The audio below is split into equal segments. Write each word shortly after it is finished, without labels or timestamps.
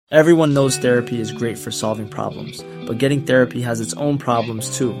Everyone knows therapy is great for solving problems, but getting therapy has its own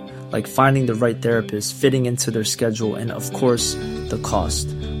problems too, like finding the right therapist, fitting into their schedule, and of course, the cost.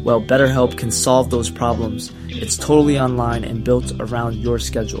 Well, BetterHelp can solve those problems. It's totally online and built around your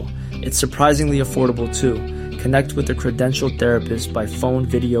schedule. It's surprisingly affordable too. Connect with a credentialed therapist by phone,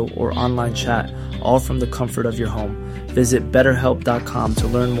 video, or online chat, all from the comfort of your home. Visit BetterHelp.com to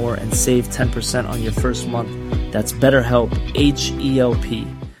learn more and save 10% on your first month. That's BetterHelp, H-E-L-P.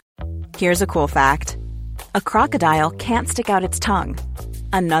 Here's a cool fact. A crocodile can't stick out its tongue.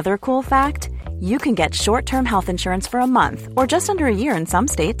 Another cool fact, you can get short-term health insurance for a month or just under a year in some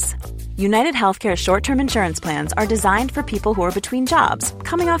states. United Healthcare short-term insurance plans are designed for people who are between jobs,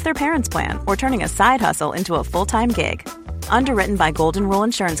 coming off their parents' plan, or turning a side hustle into a full-time gig. Underwritten by Golden Rule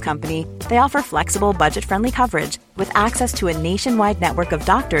Insurance Company, they offer flexible, budget-friendly coverage with access to a nationwide network of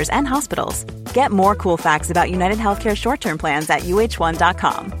doctors and hospitals. Get more cool facts about United Healthcare short-term plans at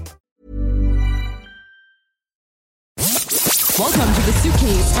uh1.com. Welcome to The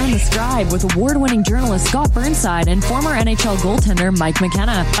Suitcase and the Scribe with award-winning journalist Scott Burnside and former NHL goaltender Mike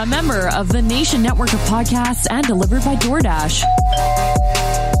McKenna, a member of the Nation Network of podcasts and delivered by DoorDash.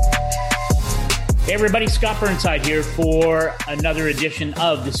 Hey everybody, Scott Burnside here for another edition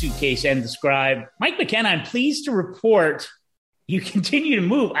of The Suitcase and the Scribe. Mike McKenna, I'm pleased to report you continue to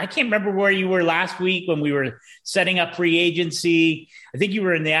move. I can't remember where you were last week when we were setting up free agency. I think you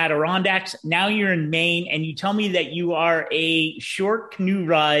were in the Adirondacks. Now you're in Maine, and you tell me that you are a short canoe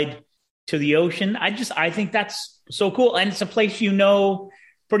ride to the ocean. I think that's so cool, and it's a place you know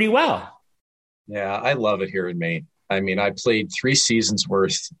pretty well. Yeah, I love it here in Maine. I mean, I played 3 seasons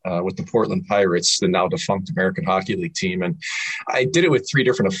worth with the Portland Pirates, the now defunct American Hockey League team. And I did it with 3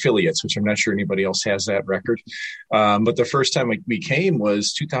 different affiliates, which I'm not sure anybody else has that record. But the first time we came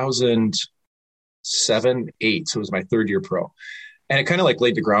was 2007-8. So it was my 3rd year pro. And it kind of like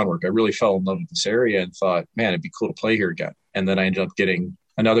laid the groundwork. I really fell in love with this area and thought, man, it'd be cool to play here again. And then I ended up getting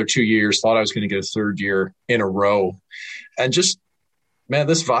another 2 years, thought I was going to get a 3rd year in a row. And just, man,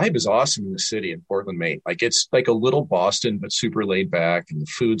 this vibe is awesome in the city in Portland, Maine. Like, it's like a little Boston, but super laid back, and the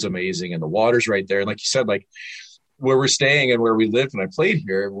food's amazing, and the water's right there. And like you said, like where we're staying and where we lived when I played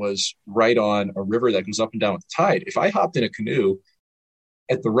here was right on a river that goes up and down with the tide. If I hopped in a canoe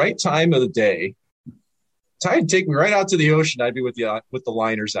at the right time of the day, tide would take me right out to the ocean. I'd be with the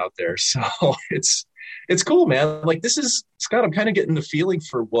liners out there. So it's cool, man. Like, this is, Scott, I'm kind of getting the feeling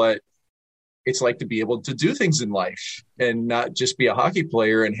for what it's like to be able to do things in life and not just be a hockey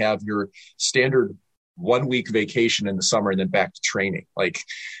player and have your standard 1-week vacation in the summer and then back to training. Like,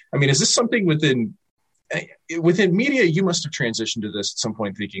 I mean, is this something within media? You must have transitioned to this at some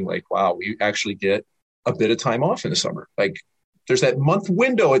point thinking like, wow, we actually get a bit of time off in the summer. Like, there's that month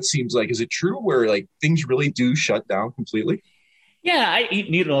window, it seems like. Is it true where like things really do shut down completely? Yeah,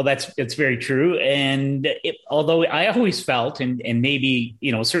 it's very true. And although I always felt, and maybe,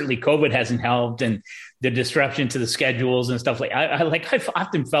 certainly COVID hasn't helped, and the disruption to the schedules and stuff I've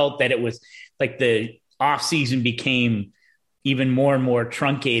often felt that it was like the off season became even more and more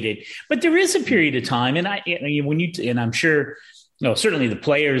truncated. But there is a period of time, and I'm sure, certainly the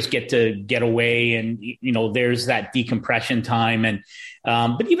players get to get away, and there's that decompression time. And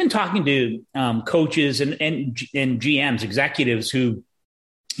but even talking to coaches and GMs, executives who,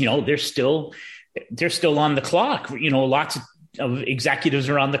 they're still on the clock. Lots of executives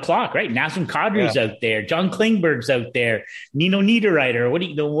are on the clock, right? Nazem Kadri's out there, John Klingberg's out there, Nino Niederreiter.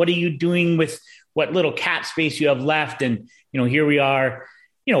 What are you doing with what little cap space you have left? And here we are.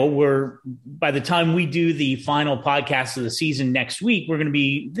 We're, by the time we do the final podcast of the season next week, we're going to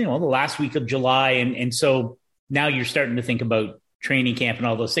be, the last week of July. And so now you're starting to think about training camp and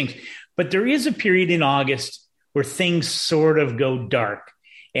all those things. But there is a period in August where things sort of go dark,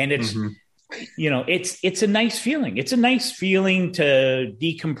 and it's, it's a nice feeling. It's a nice feeling to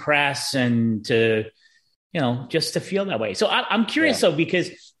decompress and to, just to feel that way. So I'm curious though, because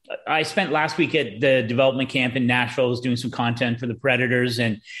I spent last week at the development camp in Nashville. I was doing some content for the Predators.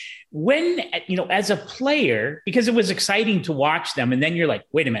 And when, as a player, because it was exciting to watch them, and then you're like,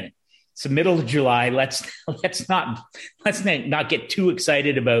 wait a minute, it's the middle of July. Let's not get too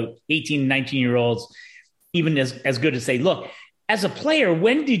excited about 18, 19-year-olds, even as good as they look. As a player,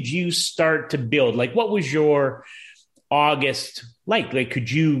 when did you start to build? Like, what was your August like? Like, could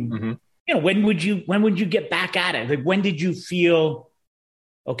you, when would you get back at it? Like, when did you feel,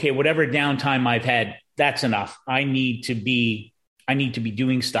 okay, whatever downtime I've had, that's enough. I need to be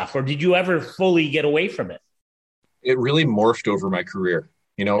doing stuff. Or did you ever fully get away from it? It really morphed over my career.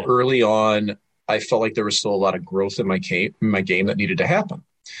 Early on, I felt like there was still a lot of growth in my game that needed to happen.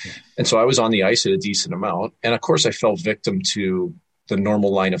 Yeah. And so I was on the ice at a decent amount. And of course, I fell victim to the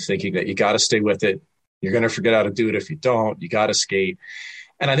normal line of thinking that you got to stay with it. You're going to forget how to do it if you don't. You got to skate.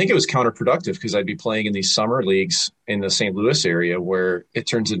 And I think it was counterproductive because I'd be playing in these summer leagues in the St. Louis area where it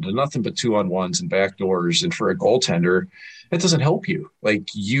turns into nothing but 2-on-1s and backdoors. And for a goaltender, it doesn't help you. Like,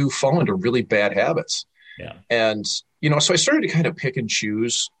 you fall into really bad habits. Yeah. And, so I started to kind of pick and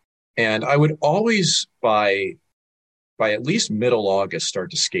choose. And I would always, by at least middle August,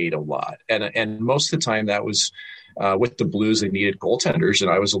 start to skate a lot. And most of the time that was with the Blues. They needed goaltenders,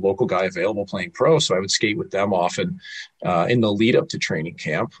 and I was a local guy available playing pro. So I would skate with them often in the lead up to training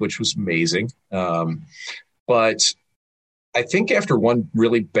camp, which was amazing. But I think after one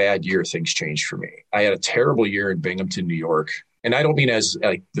really bad year, things changed for me. I had a terrible year in Binghamton, New York. And I don't mean as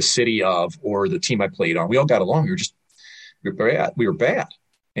like the city of or the team I played on. We all got along. We were bad.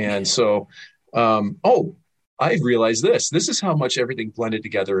 And so, I realized this is how much everything blended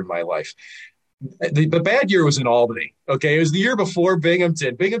together in my life. The bad year was in Albany. Okay. It was the year before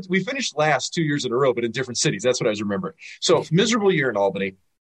Binghamton. We finished last 2 years in a row, but in different cities. That's what I was remembering. So miserable year in Albany.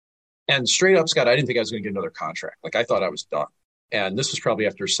 And straight up, Scott, I didn't think I was going to get another contract. Like, I thought I was done. And this was probably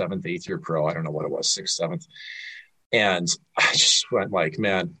after 7th, 8th year pro. I don't know what it was, 6th, 7th. And I just went like,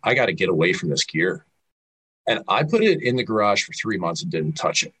 man, I got to get away from this gear. And I put it in the garage for 3 months and didn't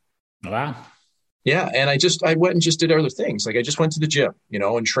touch it. Wow. Yeah. And I went and just did other things. Like, I just went to the gym,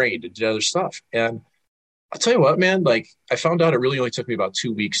 and trained and did other stuff. And I'll tell you what, man, like, I found out it really only took me about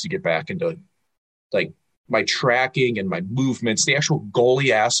 2 weeks to get back into like my tracking and my movements, the actual goalie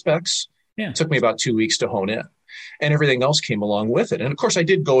aspects. Yeah. It took me about 2 weeks to hone in, and everything else came along with it. And of course I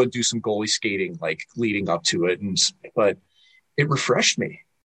did go and do some goalie skating, like leading up to it. But it refreshed me.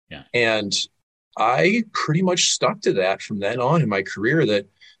 Yeah. And I pretty much stuck to that from then on in my career, that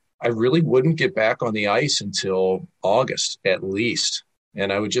I really wouldn't get back on the ice until August at least.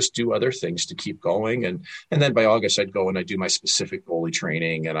 And I would just do other things to keep going. And then by August, I'd go and I'd do my specific goalie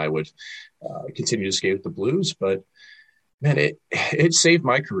training, and I would continue to skate with the Blues. But man, it saved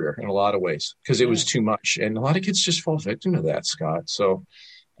my career in a lot of ways because it was too much. And a lot of kids just fall victim to that, Scott. So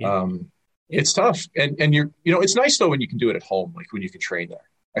it's tough. And it's nice though when you can do it at home, like when you can train there.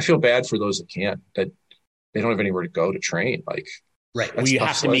 I feel bad for those that can't, that they don't have anywhere to go to train. Like, right. Well, you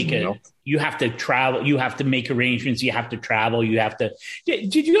have to you have to travel, you have to make arrangements, you have to travel, you have to,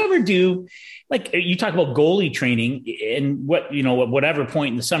 did you ever do, like, you talk about goalie training and whatever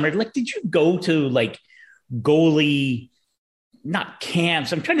point in the summer, like, did you go to like goalie, not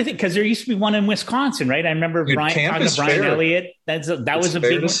camps? I'm trying to think, because there used to be one in Wisconsin, right? I remember talking to Brian Elliott. That was a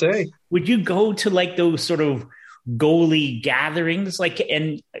big one. Say. Would you go to like those sort of goalie gatherings?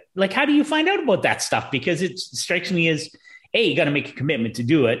 And how do you find out about that stuff? Because it strikes me as, you got to make a commitment to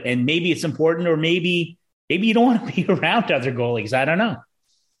do it. And maybe it's important, or maybe you don't want to be around other goalies. I don't know.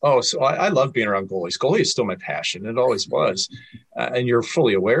 Oh, so I love being around goalies. Goalie is still my passion. It always was. And you're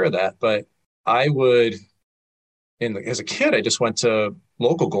fully aware of that. But I would, as a kid, I just went to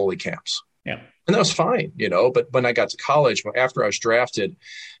local goalie camps. Yeah. And that was fine, but when I got to college, after I was drafted,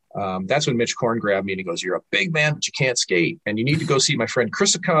 that's when Mitch Korn grabbed me and he goes, "You're a big man, but you can't skate. And you need to go see my friend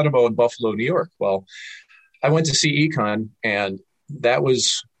Chris Economo in Buffalo, New York." Well, I went to see Econ, and that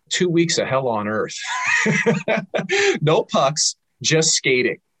was 2 weeks of hell on earth. No pucks, just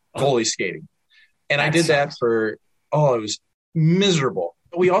skating, goalie skating. And I did that it was miserable.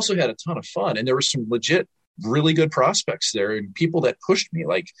 But we also had a ton of fun, and there were some legit, really good prospects there, and people that pushed me,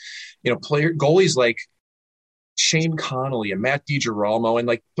 like, goalies like Shane Connolly and Matt DiGirolamo, and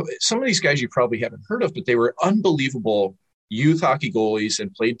like some of these guys you probably haven't heard of, but they were unbelievable youth hockey goalies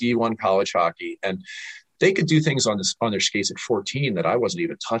and played D1 college hockey. And they could do things on their skates at 14 that I wasn't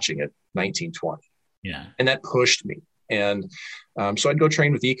even touching at 19, 20. Yeah. And that pushed me. And so I'd go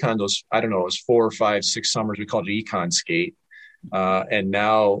train with Econ those, I don't know, it was 4 or 5, 6 summers. We called it Econ Skate. And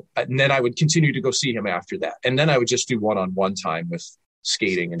then I would continue to go see him after that. And then I would just do one-on-one time with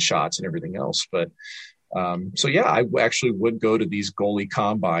skating and shots and everything else. But I actually would go to these goalie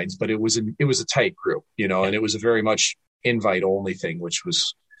combines, but it was a tight group, and it was a very much invite only thing, which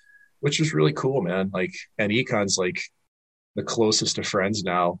was really cool, man. Like, and Econ's like the closest to friends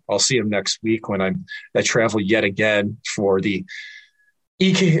now. I'll see him next week when I travel yet again for the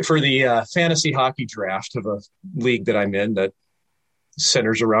fantasy hockey draft of a league that I'm in that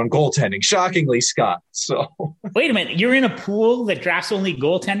centers around goaltending. Shockingly, Scott. So wait a minute, you're in a pool that drafts only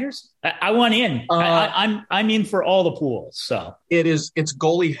goaltenders? I want in. I'm in for all the pools. So it's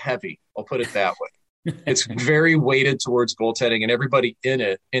goalie heavy. I'll put it that way. It's very weighted towards goaltending, and everybody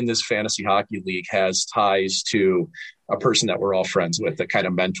in this fantasy hockey league has ties to a person that we're all friends with that kind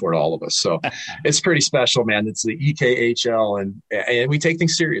of mentored all of us. So it's pretty special, man. It's the EKHL, and we take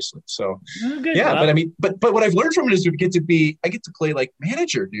things seriously. So yeah, well, but I mean, but what I've learned from it is I get to play like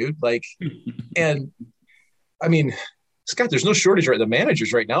manager, dude. Like, and I mean, Scott, there's no shortage of the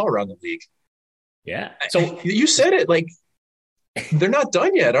managers right now around the league. Yeah. So you said it, like, they're not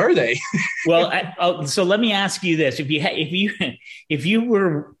done yet, are they? Well, so let me ask you this: if you had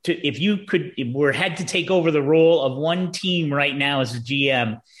to take over the role of one team right now as a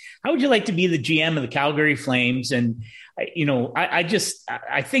GM, how would you like to be the GM of the Calgary Flames? And I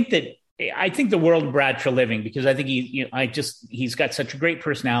think the world of Brad Treliving, because I think he's got such a great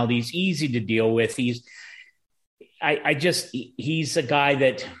personality. He's easy to deal with. He's a guy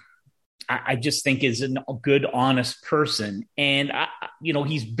that I just think is a good, honest person. And,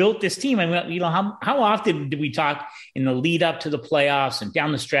 he's built this team. I mean, how often did we talk in the lead up to the playoffs and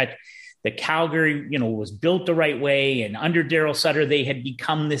down the stretch that Calgary, was built the right way, and under Daryl Sutter, they had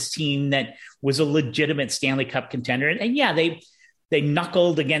become this team that was a legitimate Stanley Cup contender. And yeah, they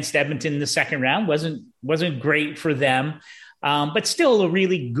knuckled against Edmonton in the second round. Wasn't great for them. But still a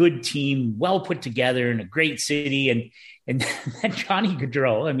really good team, well put together in a great city. And then Johnny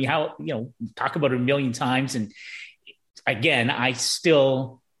Gaudreau, I mean, talk about it a million times. And again, I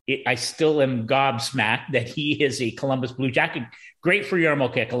still am gobsmacked that he is a Columbus Blue Jacket. Great for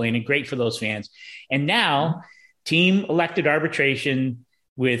Jarmo Kekalainen, great for those fans. And now team elected arbitration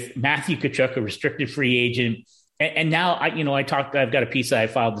with Matthew Tkachuk, a restricted free agent. And now I've got a piece that I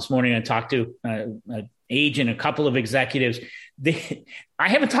filed this morning. I talked to an agent, a couple of executives. I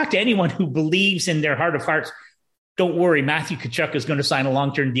haven't talked to anyone who believes in their heart of hearts, don't worry, Matthew Tkachuk is going to sign a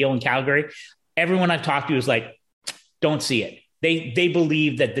long-term deal in Calgary. Everyone I've talked to is like, don't see it. They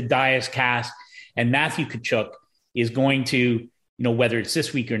believe that the die is cast, and Matthew Tkachuk is going to, whether it's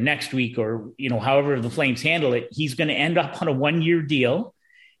this week or next week or, however the Flames handle it, he's going to end up on a 1-year deal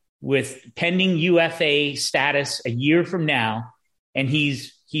with pending UFA status a year from now, and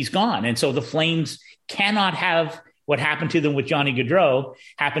he's gone. And so the Flames cannot have what happened to them with Johnny Gaudreau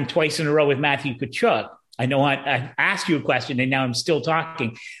happen twice in a row with Matthew Tkachuk. I know I asked you a question and now I'm still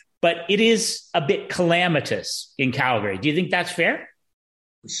talking, but it is a bit calamitous in Calgary. Do you think that's fair?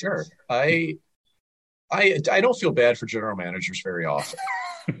 Sure. I don't feel bad for general managers very often.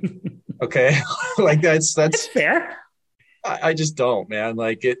 Okay. Like that's fair. I just don't, man.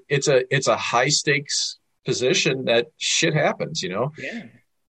 Like it's a high stakes position that shit happens, Yeah.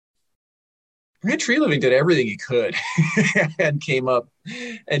 Brad Treliving did everything he could and came up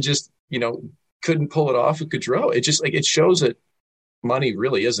and just, couldn't pull it off with Gaudreau. It just it shows that money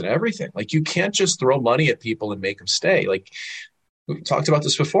really isn't everything. Like you can't just throw money at people and make them stay. Like we talked about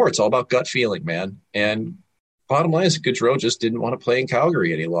this before. It's all about gut feeling, man. And bottom line is Gaudreau just didn't want to play in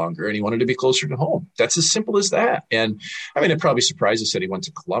Calgary any longer, and he wanted to be closer to home. That's as simple as that. And I mean, it probably surprised us that he went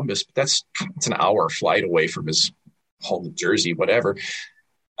to Columbus, but it's an hour flight away from his home in Jersey, whatever.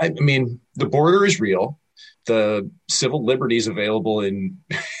 I mean, the border is real. The civil liberties available in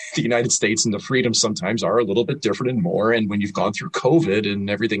the United States and the freedoms sometimes are a little bit different and more. And when you've gone through COVID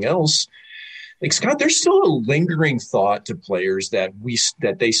and everything else, like Scott, there's still a lingering thought to players that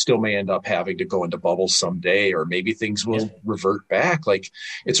they still may end up having to go into bubbles someday, or maybe things will revert back. Like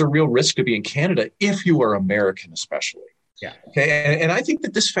it's a real risk to be in Canada if you are American, especially. Yeah. Okay. And I think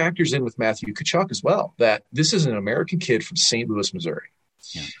that this factors in with Matthew Tkachuk as well, that this is an American kid from St. Louis, Missouri.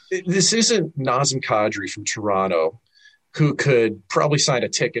 Yeah. This isn't Nazem Kadri from Toronto, who could probably sign a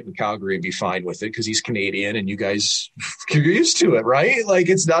ticket in Calgary and be fine with it because he's Canadian and you guys are used to it, right? Like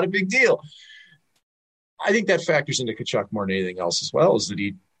it's not a big deal. I think that factors into Tkachuk more than anything else as well, is that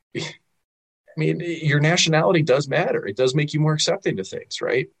your nationality does matter. It does make you more accepting to things,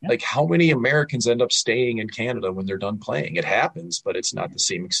 right? Yeah. Like how many Americans end up staying in Canada when they're done playing? It happens, but it's not the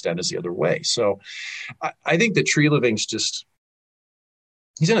same extent as the other way. So I think that Treliving's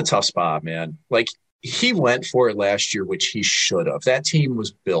he's in a tough spot, man. Like he went for it last year, which he should have. That team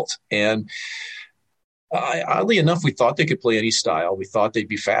was built. And oddly enough, we thought they could play any style. We thought they'd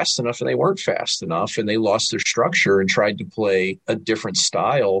be fast enough, and they weren't fast enough. And they lost their structure and tried to play a different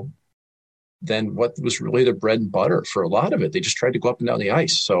style than what was really the bread and butter for a lot of it. They just tried to go up and down the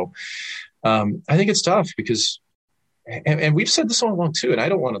ice. So I think it's tough because, and we've said this all along too, and I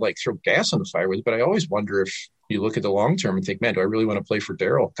don't want to throw gas on the fire with it, but I always wonder if you look at the long term and think, man, do I really want to play for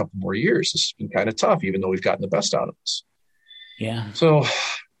Daryl a couple more years? This has been kind of tough, even though we've gotten the best out of us. Yeah. So,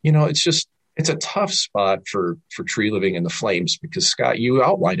 it's a tough spot for Treliving and the Flames because, Scott, you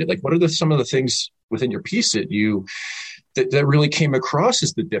outlined it. Like, what are some of the things within your piece that you that really came across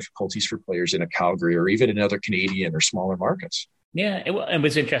as the difficulties for players in a Calgary or even in other Canadian or smaller markets. Yeah, it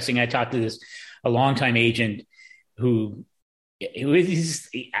was interesting. I talked to a longtime agent who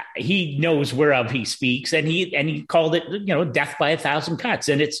he knows whereof he speaks, and he called it, death by 1,000 cuts.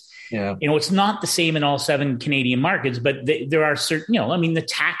 And it's, it's not the same in all 7 Canadian markets, but there are certain, the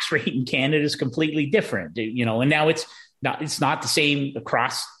tax rate in Canada is completely different, and now it's not the same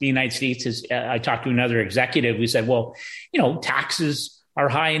across the United States. As I talked to another executive who said, well, taxes are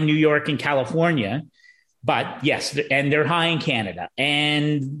high in New York and California, but yes, and they're high in Canada,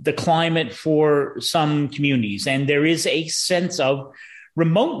 and the climate for some communities, and there is a sense of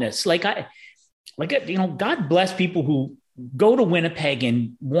remoteness. God bless people who go to Winnipeg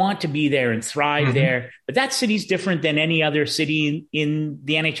and want to be there and thrive there, but that city's different than any other city in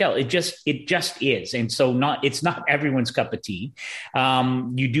the NHL. It just is. And so it's not everyone's cup of tea.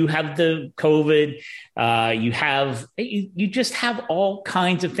 You do have the COVID, you just have all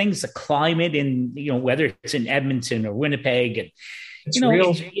kinds of things, the climate, and, whether it's in Edmonton or Winnipeg, and,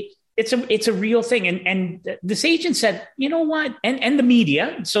 real. It's a real thing. And this agent said, you know what? And the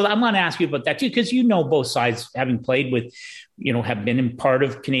media. So I'm going to ask you about that too, because both sides, having played with, have been in part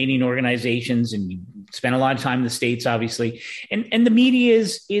of Canadian organizations, and you spent a lot of time in the States, obviously. And the media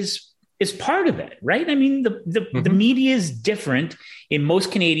is part of it, right? I mean, the media is different in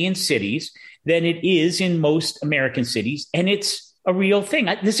most Canadian cities than it is in most American cities. And it's a real thing.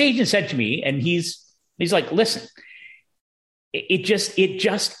 This agent said to me, and he's like, listen, it just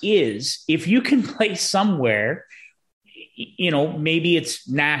is. If you can play somewhere, maybe it's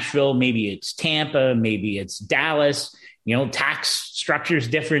Nashville, maybe it's Tampa, maybe it's Dallas, tax structure is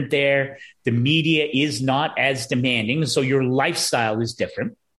different there. The media is not as demanding. So your lifestyle is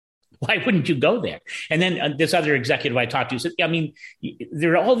different. Why wouldn't you go there? And then this other executive I talked to said,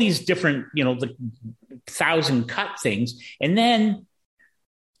 there are all these different, the 1,000 cut things. And then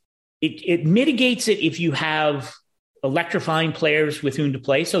it mitigates it if you have electrifying players with whom to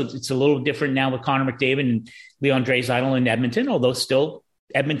play. So it's a little different now with Connor McDavid and Leon Draisaitl in Edmonton, although still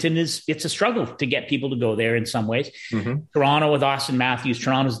Edmonton it's a struggle to get people to go there in some ways. Toronto with Austin Matthews,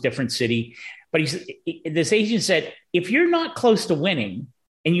 Toronto's a different city. But this agent said, if you're not close to winning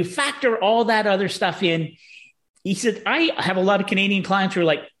and you factor all that other stuff in, he said, I have a lot of Canadian clients who are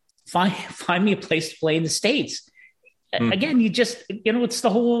like, find me a place to play in the States. Again, it's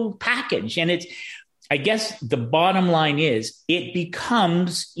the whole package. And I guess the bottom line is it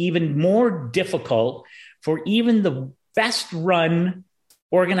becomes even more difficult for even the best run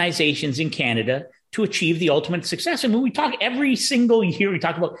organizations in Canada to achieve the ultimate success. I mean, we talk every single year, we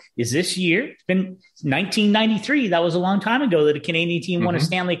talk about, is this year? It's been 1993. That was a long time ago that a Canadian team won a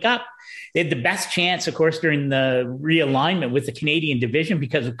Stanley Cup. They had the best chance, of course, during the realignment with the Canadian division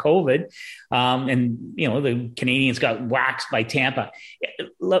because of COVID. And, the Canadians got waxed by Tampa.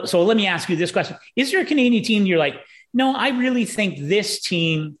 So let me ask you this question. Is there a Canadian team you're like, no, I really think this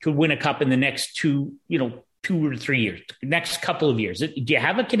team could win a cup in the next 2 or 3 years, next couple of years? Do you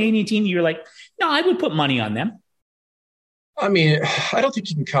have a Canadian team you're like, no, I would put money on them? I mean, I don't think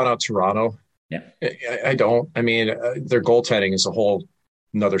you can count out Toronto. Yeah, I don't. I mean, their goaltending is a whole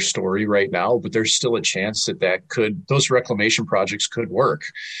another story right now, but there's still a chance those reclamation projects could work.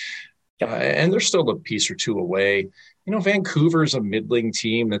 And they're still a piece or two away. Vancouver's a middling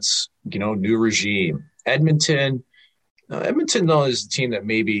team that's, new regime. Edmonton, though, is a team that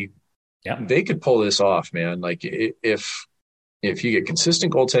maybe they could pull this off, man. Like if you get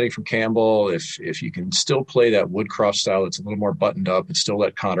consistent goaltending from Campbell, if you can still play that Woodcroft style, it's a little more buttoned up and still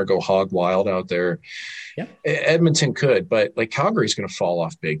let Connor go hog wild out there. Yeah. Edmonton could, but like Calgary's going to fall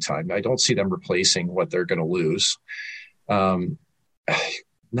off big time. I don't see them replacing what they're going to lose.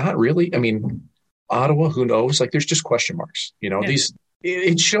 Not really. I mean, Ottawa, who knows? Like there's just question marks,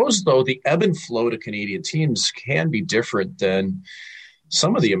 it shows though the ebb and flow to Canadian teams can be different than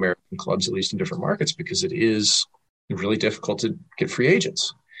some of the American clubs, at least in different markets, because it is really difficult to get free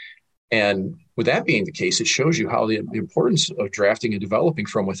agents. And with that being the case, it shows you how the importance of drafting and developing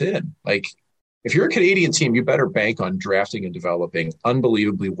from within. Like if you're a Canadian team, you better bank on drafting and developing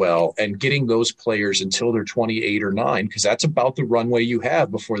unbelievably well and getting those players until they're 28 or 9, because that's about the runway you have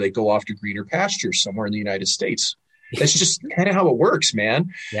before they go off to greener pastures somewhere in the United States. That's just kind of how it works,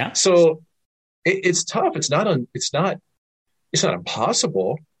 man. Yeah. So it's tough. It's not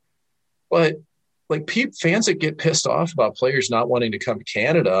impossible, but like fans that get pissed off about players not wanting to come to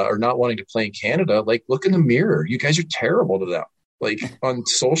Canada or not wanting to play in Canada, like look in the mirror. You guys are terrible to them. Like on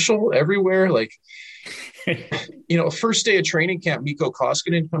social, everywhere. Like, first day of training camp, Mikko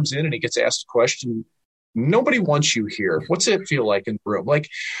Koskinen comes in and he gets asked a question. Nobody wants you here. What's it feel like in the room? Like,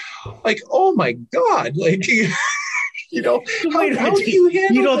 oh my God, like, You know, how do you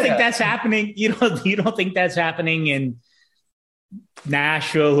handle You don't that? think that's happening? You don't think that's happening in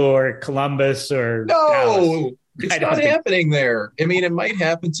Nashville or Columbus or Dallas? No, it's not happening there. I mean, it might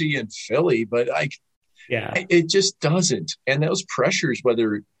happen to you in Philly, but it just doesn't. And those pressures,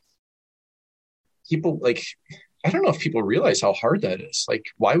 whether people like, I don't know if people realize how hard that is. Like,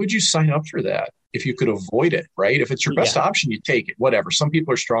 why would you sign up for that if you could avoid it, right? If it's your best option, you take it, whatever. Some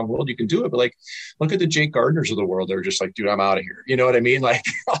people are strong-willed, you can do it. But like, look at the Jake Gardners of the world. They're just like, dude, I'm out of here. You know what I mean? Like,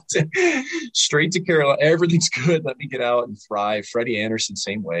 straight to Carolina. Everything's good. Let me get out and thrive. Freddie Anderson,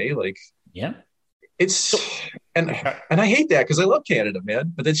 same way. Like, yeah. It's, and I hate that because I love Canada,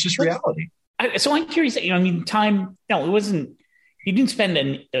 man, but that's just reality. So I'm curious, I mean, time, no, it wasn't, you didn't spend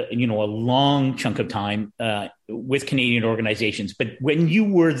a long chunk of time with Canadian organizations, but when you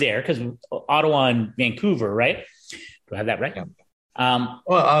were there, because Ottawa and Vancouver, right? Do I have that right? Yeah.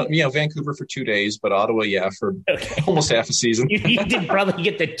 Vancouver for 2 days, but Ottawa, for almost half a season. you did probably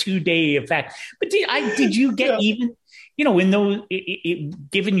get the 2-day effect, but did you get even, in those,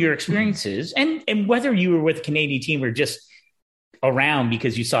 given your experiences and whether you were with a Canadian team or just around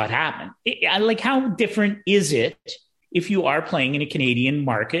because you saw it happen, like how different is it if you are playing in a Canadian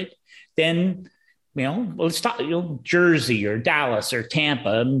market than, let's talk, Jersey or Dallas or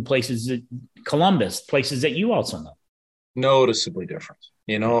Tampa and Columbus, places that you also know? Noticeably different.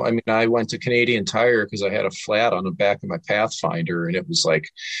 I mean, I went to Canadian Tire because I had a flat on the back of my Pathfinder and it was like,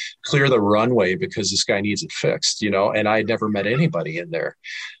 clear the runway because this guy needs it fixed, and I had never met anybody in there.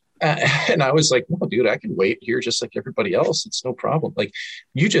 And I was like, no, dude, I can wait here just like everybody else. It's no problem. Like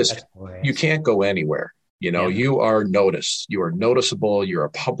you can't go anywhere. You are noticed. You are noticeable. You're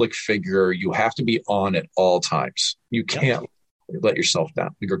a public figure. You have to be on at all times. You can't let yourself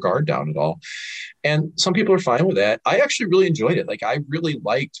down, your guard down at all. And some people are fine with that. I actually really enjoyed it. Like I really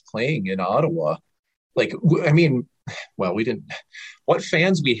liked playing in Ottawa. Like, I mean, well, we didn't, what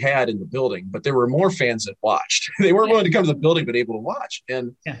fans we had in the building, but there were more fans that watched. They weren't willing to come to the building, but able to watch.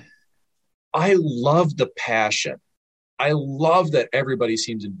 And I love the passion. I love that everybody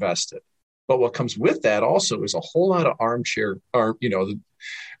seems invested. But what comes with that also is a whole lot of armchair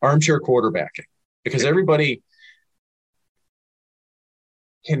quarterbacking, because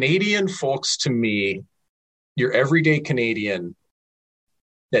Canadian folks, to me, your everyday Canadian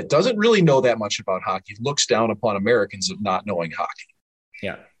that doesn't really know that much about hockey looks down upon Americans of not knowing hockey.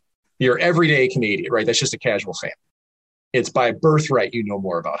 Yeah. Your everyday Canadian, right? That's just a casual fan. It's by birthright you know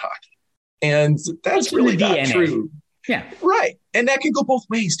more about hockey. And that's really not DNA. True. Yeah. Right. And that can go both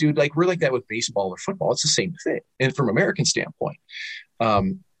ways, dude. Like we're like that with baseball or football. It's the same thing. And from American standpoint.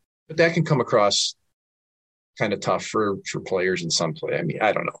 But that can come across kind of tough for players in some play. I mean,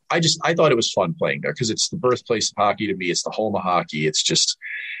 I don't know. I thought it was fun playing there because it's the birthplace of hockey to me. It's the home of hockey. It's just,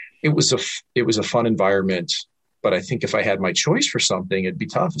 it was a fun environment. But I think if I had my choice for something, it'd be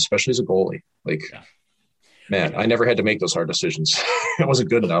tough, especially as a goalie. Like, man, I never had to make those hard decisions. It wasn't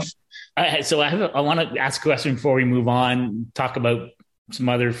good enough. So I want to ask a question before we move on, talk about some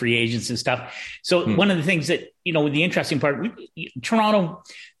other free agents and stuff. So one of the things that, the interesting part, Toronto,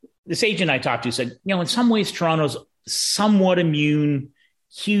 this agent I talked to said, in some ways Toronto's somewhat immune,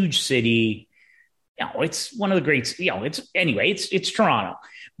 huge city. It's one of the greats, it's Toronto.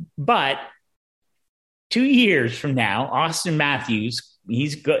 But 2 years from now, Austin Matthews,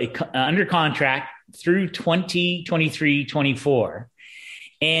 he's under contract through 2023-24.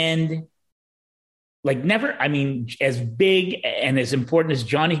 And like never, I mean, as big and as important as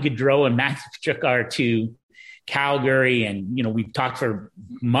Johnny Gaudreau and Matthew Tkachuk are to Calgary, and we've talked for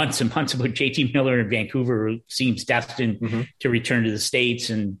months and months about JT Miller in Vancouver, who seems destined to return to the States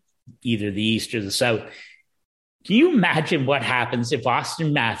and either the East or the South. Can you imagine what happens if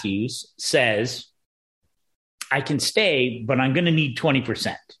Austin Matthews says, I can stay, but I'm going to need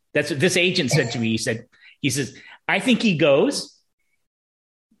 20%? That's what this agent said to me. He says, I think he goes,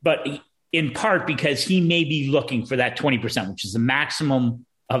 but in part because he may be looking for that 20%, which is the maximum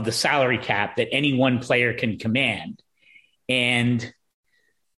of the salary cap that any one player can command. And do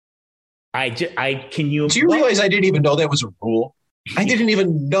you realize I didn't even know that was a rule? I didn't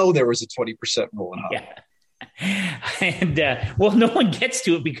even know there was a 20% rule in hockey. Yeah. And no one gets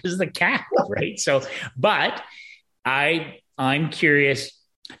to it because of the cap, right? So, but I'm curious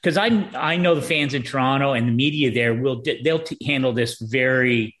because I know the fans in Toronto and the media there they'll handle this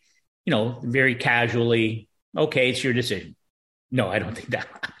very, very casually. Okay, it's your decision. No, I don't think that.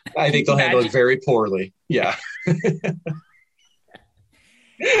 I think they'll handle it very poorly. Yeah.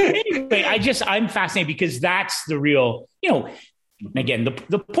 Anyway, I'm fascinated because that's the real, again,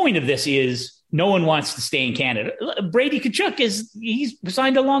 the point of this is no one wants to stay in Canada. Brady Tkachuk he's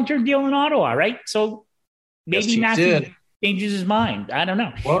signed a long-term deal in Ottawa, right? So maybe Matthews changes his mind. I don't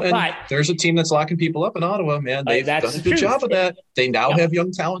know. Well, and there's a team that's locking people up in Ottawa, man. They've done a good job of that. They now have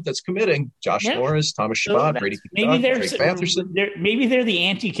young talent that's committing. Josh Norris, Thomas Chabot, Brady Tkachuk, Drake Batherson. Maybe they're the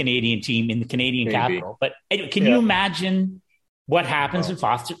anti-Canadian team in the Canadian capital. But can you imagine what happens if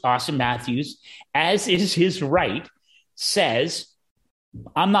Austin Matthews, as is his right, says,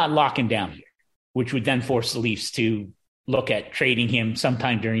 I'm not locking down here, which would then force the Leafs to look at trading him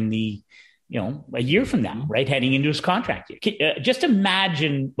sometime during the, a year from now, right? Heading into his contract year. Just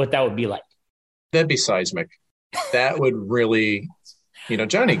imagine what that would be like. That'd be seismic. That would really,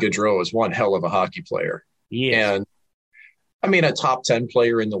 Johnny Gaudreau is one hell of a hockey player. And I mean, a top 10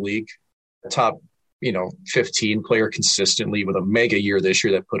 player in the league, a top, 15 player consistently with a mega year this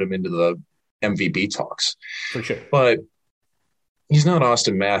year that put him into the MVP talks. For sure. But he's not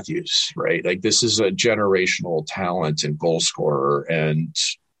Austin Matthews, right? Like, this is a generational talent and goal scorer and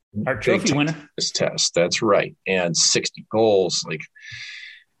our trophy winner. This test. That's right. And 60 goals. Like,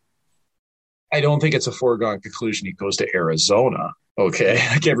 I don't think it's a foregone conclusion he goes to Arizona. Okay.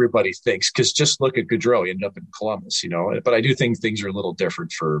 Like everybody thinks, because just look at Gaudreau. He ended up in Columbus, but I do think things are a little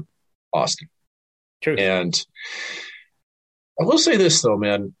different for Austin. True. And I will say this though,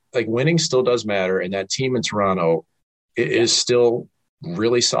 man, like winning still does matter. And that team in Toronto is still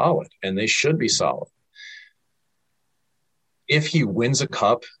really solid and they should be solid. If he wins a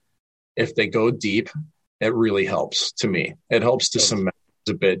cup, if they go deep, it really helps to me. It helps to cement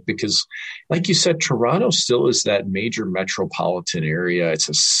a bit because, like you said, Toronto still is that major metropolitan area. It's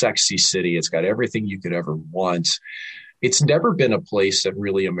a sexy city. It's got everything you could ever want. It's never been a place that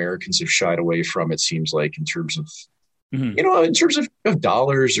really Americans have shied away from, it seems like, in terms of, in terms of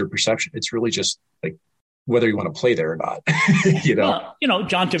dollars or perception. It's really just like whether you want to play there or not, Well,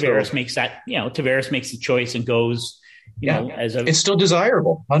 John Tavares makes that, Tavares makes the choice and goes, it's still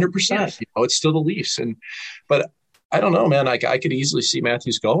desirable, 100%. It's still the Leafs. But I don't know, man. I could easily see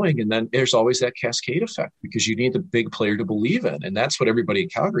Matthews going, and then there's always that cascade effect because you need the big player to believe in, and that's what everybody in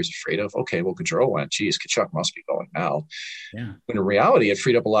Calgary is afraid of. Okay, well, Gaudreau went. Geez, Tkachuk must be going now. Yeah. When in reality, it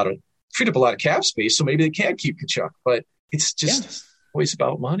freed up a lot of cap space, so maybe they can't keep Tkachuk. But it's just always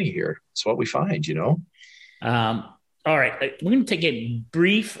about money here. It's what we find, All right, we're going to take a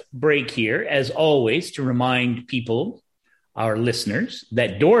brief break here, as always, to remind people, our listeners,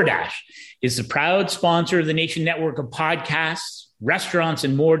 that DoorDash is the proud sponsor of the Nation Network of podcasts, restaurants,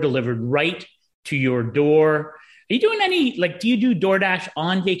 and more delivered right to your door. Are you doing do you do DoorDash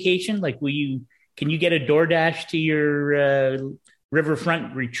on vacation? Like, can you get a DoorDash to your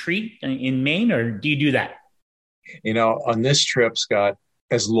riverfront retreat in Maine, or do you do that? On this trip, Scott,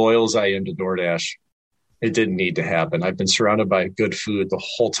 as loyal as I am to DoorDash, it didn't need to happen. I've been surrounded by good food the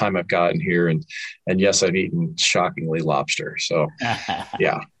whole time I've gotten here. And yes, I've eaten shockingly lobster. So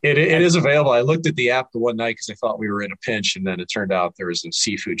yeah, it is available. I looked at the app the one night because I thought we were in a pinch. And then it turned out there was a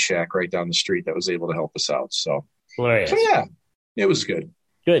seafood shack right down the street that was able to help us out. So yeah, it was good.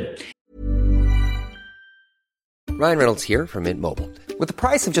 Good. Ryan Reynolds here from Mint Mobile. With the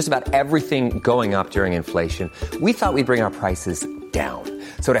price of just about everything going up during inflation, we thought we'd bring our prices down.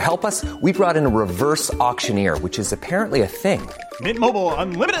 So to help us, we brought in a reverse auctioneer, which is apparently a thing. Mint Mobile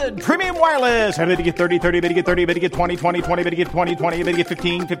Unlimited Premium Wireless. How to get 30, 30, bit to get 30, bit to get 20, 20, 20, bit to get 20, 20, bit to get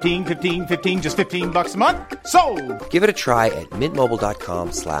 15, 15, 15, 15, just $15 a month? Sold! Give it a try at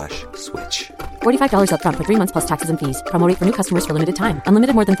mintmobile.com/switch. $45 up front for 3 months plus taxes and fees. Promo rate for new customers for limited time.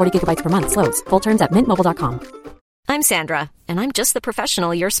 Unlimited more than 40 gigabytes per month. Slows full terms at mintmobile.com. I'm Sandra, and I'm just the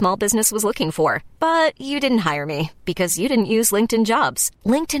professional your small business was looking for. But you didn't hire me because you didn't use LinkedIn Jobs.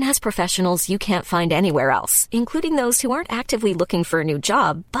 LinkedIn has professionals you can't find anywhere else, including those who aren't actively looking for a new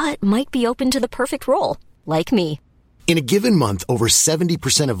job, but might be open to the perfect role, like me. In a given month, over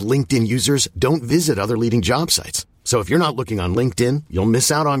 70% of LinkedIn users don't visit other leading job sites. So if you're not looking on LinkedIn, you'll miss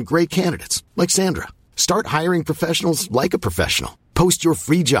out on great candidates like Sandra. Start hiring professionals like a professional. Post your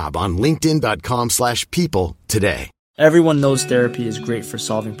free job on linkedin.com/people today. Everyone knows therapy is great for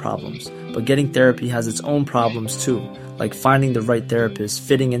solving problems, but getting therapy has its own problems too, like finding the right therapist,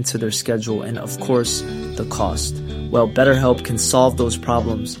 fitting into their schedule, and of course, the cost. Well, BetterHelp can solve those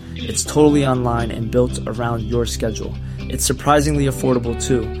problems. It's totally online and built around your schedule. It's surprisingly affordable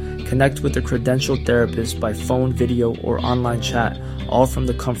too. Connect with a credentialed therapist by phone, video, or online chat, all from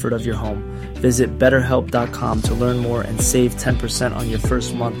the comfort of your home. Visit BetterHelp.com to learn more and save 10% on your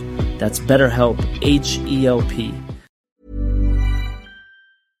first month. That's BetterHelp, H-E-L-P.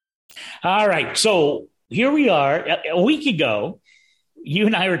 All right. So here we are. A week ago, you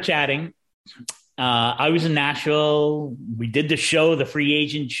and I were chatting. I was in Nashville. We did the show, the free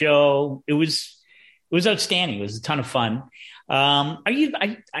agent show. It was outstanding. It was a ton of fun. Are you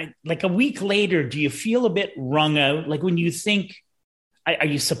like a week later? Do you feel a bit wrung out? Like when you think, are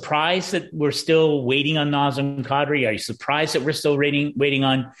you surprised that we're still waiting on Nazem Kadri? Are you surprised that we're still waiting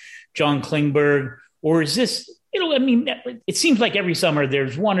on John Klingberg? Or is this, I mean, it seems like every summer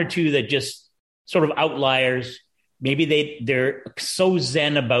there's one or two that just sort of outliers. Maybe they're so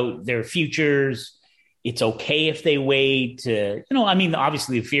zen about their futures. It's okay if they wait. I mean,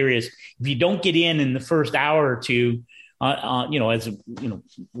 obviously the fear is if you don't get in the first hour or two, it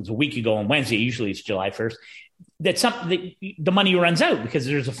was a week ago on Wednesday, usually it's July 1st, the money runs out because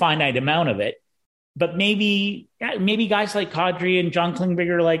there's a finite amount of it. But maybe guys like Kadri and John Klingberg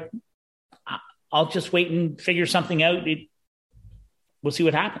are like, I'll just wait and figure something out. We'll see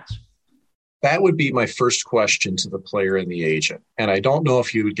what happens. That would be my first question to the player and the agent. And I don't know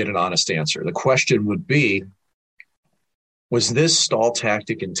if you would get an honest answer. The question would be, was this stall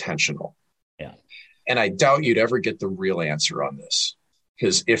tactic intentional? Yeah. And I doubt you'd ever get the real answer on this.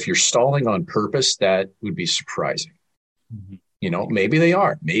 Because if you're stalling on purpose, that would be surprising. Mm-hmm. Maybe they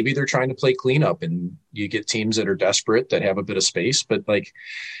are. Maybe they're trying to play cleanup and you get teams that are desperate that have a bit of space. But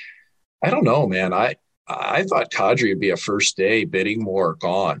I don't know, man. I thought Kadri would be a first day bidding more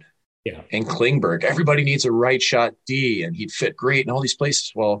gone. Yeah. And Klingberg, everybody needs a right shot D and he'd fit great in all these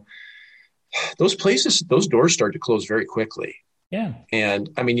places. Well, those doors start to close very quickly. Yeah. And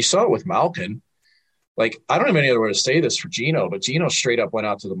I mean, you saw it with Malkin. I don't have any other way to say this for Gino, but Gino straight up went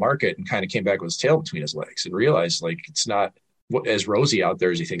out to the market and kind of came back with his tail between his legs and realized it's not as rosy out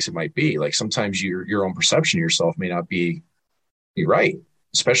there as he thinks it might be. Sometimes your own perception of yourself may not be right,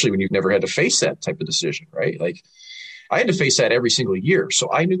 especially when you've never had to face that type of decision, right? I had to face that every single year.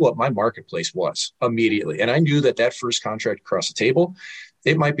 So I knew what my marketplace was immediately. And I knew that first contract across the table,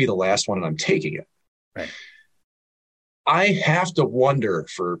 it might be the last one and I'm taking it. Right. I have to wonder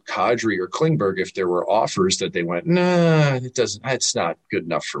for Kadri or Klingberg if there were offers that they went, nah, it's not good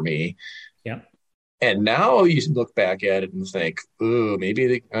enough for me. Yeah. And now you look back at it and think, oh,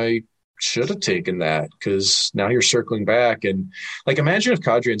 maybe I should have taken that, because now you're circling back. And imagine if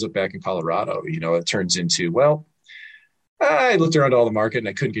Kadri ends up back in Colorado, it turns into, well, I looked around all the market and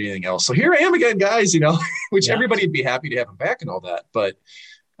I couldn't get anything else. So here I am again, guys, which everybody would be happy to have him back and all that. But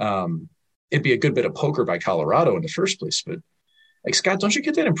it'd be a good bit of poker by Colorado in the first place. But Scott, don't you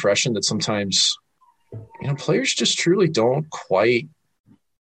get that impression that sometimes, players just truly don't quite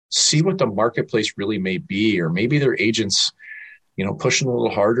see what the marketplace really may be, or maybe their agents, pushing a little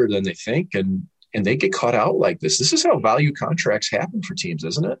harder than they think, and they get caught out like this. This is how value contracts happen for teams,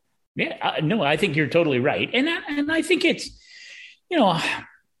 isn't it? Yeah, no, I think you're totally right. And I think it's,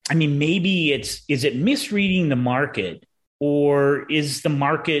 maybe is it misreading the market, or is the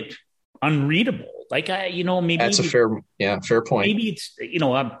market unreadable? Maybe that's a fair point. Maybe it's,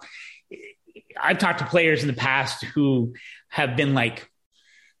 I've talked to players in the past who have been like,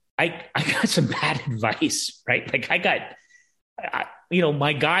 I got some bad advice, right?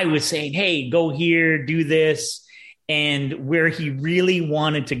 My guy was saying, hey, go here, do this. And where he really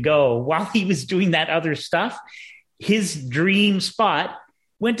wanted to go while he was doing that other stuff, his dream spot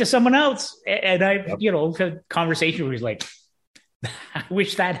went to someone else. And I, had a conversation where he's like, I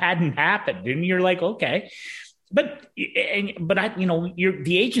wish that hadn't happened. And you're like, okay. But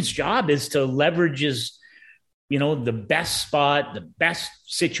the agent's job is to leverage his, the best spot, the best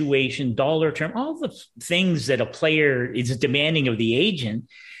situation, dollar term, all the things that a player is demanding of the agent.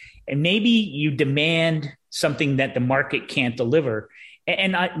 And maybe you demand something that the market can't deliver.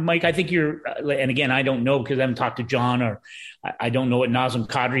 And Mike, I think and again, I don't know because I haven't talked to John, or I don't know what Nazem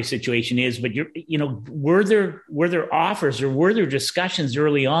Kadri's situation is, but were there offers or were there discussions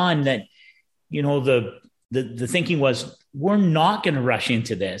early on that, the thinking was, we're not going to rush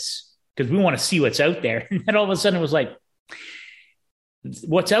into this because we want to see what's out there. And then all of a sudden it was like,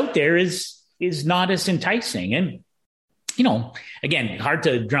 what's out there is not as enticing. And, again, hard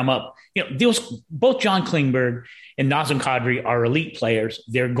to drum up, both John Klingberg and Nazem Kadri are elite players.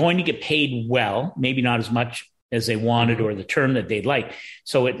 They're going to get paid well, maybe not as much as they wanted or the term that they'd like.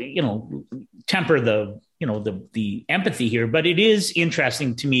 So temper the empathy here, but it is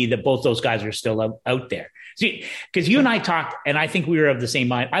interesting to me that both those guys are still out there. See, because you and I talked, and I think we were of the same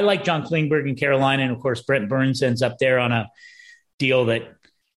mind. I like John Klingberg in Carolina, and of course, Brent Burns ends up there on a deal that,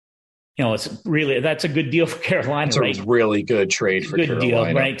 that's a good deal for Carolina. It's a really good trade for Carolina.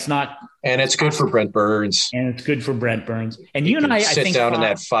 Deal, right? It's not, and it's good for Brent Burns. And it's good for Brent Burns. And he you and I sit think down in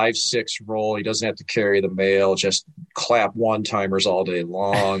that 5'6" role. He doesn't have to carry the mail. Just clap one-timers all day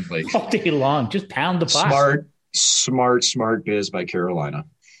long. All day long. Just pound the box. Smart biz by Carolina.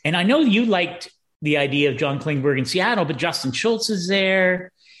 And I know you liked the idea of John Klingberg in Seattle, but Justin Schultz is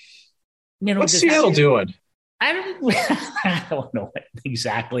there. What's Seattle doing? I don't know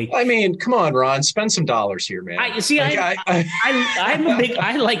exactly. I mean, come on, Ron, spend some dollars here, man. I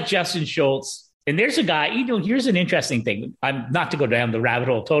like Justin Schultz. And there's a guy, here's an interesting thing. I'm not to go down the rabbit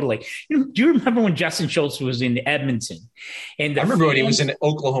hole totally. Do you remember when Justin Schultz was in Edmonton? And I remember when he was in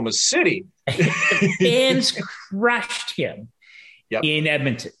Oklahoma City. The fans crushed him in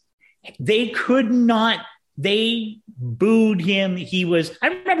Edmonton. They could not, they booed him. I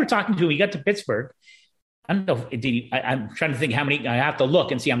remember talking to him. He got to Pittsburgh. I don't know. I'm trying to think how many, I have to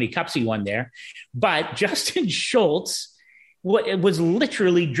look and see how many cups he won there. But Justin Schultz was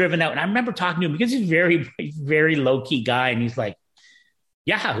literally driven out. And I remember talking to him because he's very, very low key guy. And he's like,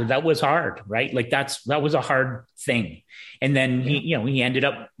 yeah, that was hard, right? Like that was a hard thing. And then he ended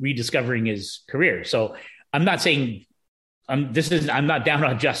up rediscovering his career. So I'm not saying I'm not down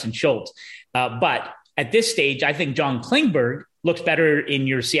on Justin Schultz, but at this stage, I think John Klingberg looks better in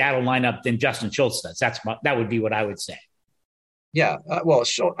your Seattle lineup than Justin Schultz does. That would be what I would say. Yeah. I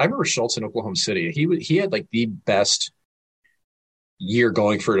remember Schultz in Oklahoma City. He had like the best year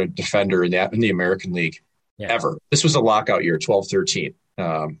going for a defender in the American League ever. This was a lockout year, 12-13.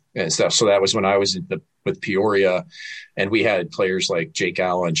 And stuff. So that was when I was with Peoria, and we had players like Jake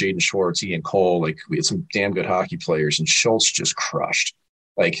Allen, Jaden Schwartz, Ian Cole. Like we had some damn good hockey players, and Schultz just crushed.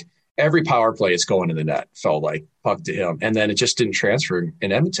 Like every power play, it's going in the net. Felt like puck to him, and then it just didn't transfer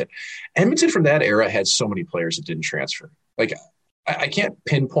in Edmonton. Edmonton from that era had so many players that didn't transfer. Like I can't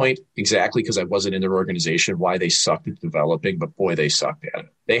pinpoint exactly because I wasn't in their organization why they sucked at developing, but boy, they sucked at it.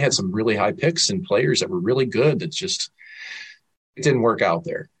 They had some really high picks and players that were really good that just it didn't work out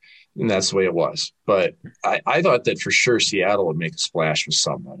there. And that's the way it was. But I thought that for sure Seattle would make a splash with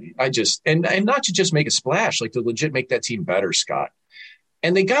somebody. And not to just make a splash, like to legit make that team better, Scott.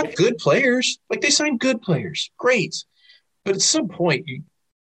 And they got good players. Like they signed good players. Great. But at some point,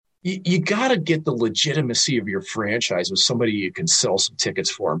 you got to get the legitimacy of your franchise with somebody you can sell some tickets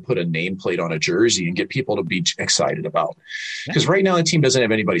for and put a nameplate on a jersey and get people to be excited about. Because right now the team doesn't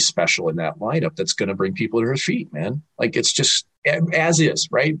have anybody special in that lineup that's going to bring people to their feet, man. Like it's just as is,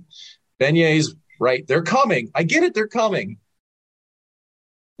 right? Benier's right. They're coming. I get it. They're coming.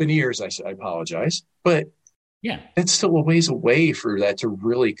 Beniers, I apologize. But it's still a ways away for that to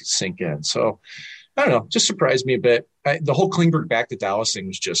really sink in. So I don't know, just surprised me a bit. The whole Klingberg back to Dallas thing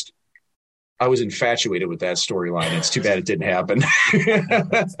was just, I was infatuated with that storyline. It's too bad it didn't happen.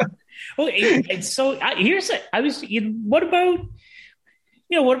 Well,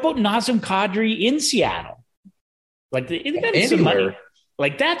 what about Nazem Kadri in Seattle? Like they got some money.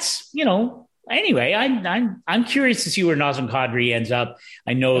 Like that's, anyway, I'm curious to see where Nazem Kadri ends up.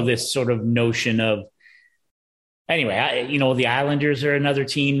 I know this sort of notion of, anyway, the Islanders are another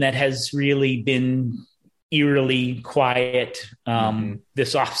team that has really been eerily quiet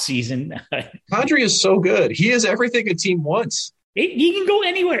this offseason. Kadri is so good. He is everything a team wants. He can go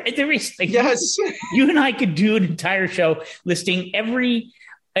anywhere. Yes. You and I could do an entire show listing every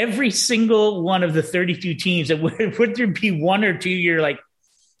single one of the 32 teams. And would there be one or two you're like,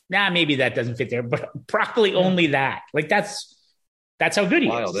 nah, maybe that doesn't fit there, but probably only that. Like that's how good he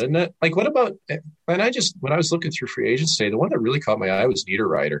is. Isn't it? Like, what about, and when I was looking through free agents today, the one that really caught my eye was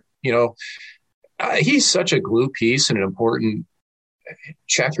Niederreiter. He's such a glue piece and an important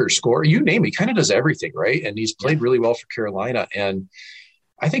checker, scorer. You name it, he kind of does everything, right? And he's played really well for Carolina. And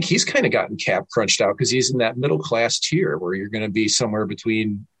I think he's kind of gotten cap crunched out because he's in that middle class tier where you're going to be somewhere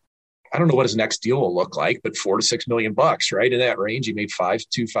between, I don't know what his next deal will look like, but $4 to $6 million, right? In that range. He made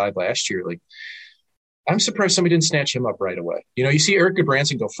 5.25 last year. Like, I'm surprised somebody didn't snatch him up right away. You see Eric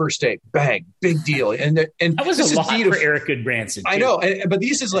Goodbranson go first day, bang, big deal. And that was a lot for Eric Goodbranson. I know, but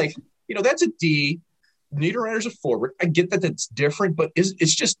this is like, that's a D. Niederreiter's a forward. I get that that's different, but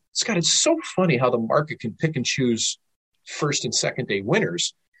it's so funny how the market can pick and choose first and second day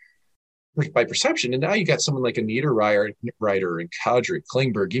winners by perception. And now you got someone like a Niederreiter and Kadri,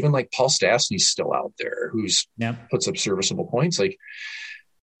 Klingberg, even like Paul Stastny's still out there who's puts up serviceable points. Like,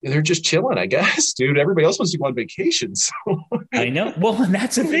 they're just chilling, I guess, dude. Everybody else wants to go on vacation. So I know. Well, and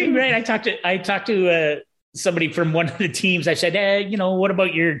that's the thing, right? I talked to somebody from one of the teams. I said, what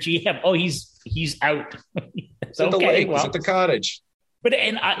about your GM? Oh, he's out. It's at the lake. It's at the cottage. But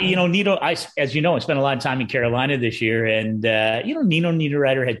Nino, as you know, I spent a lot of time in Carolina this year, and Nino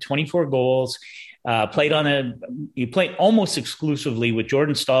Niederreiter had 24 goals. He played almost exclusively with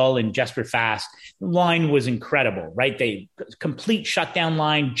Jordan Staal and Jesper Fast. The line was incredible, right? They complete shutdown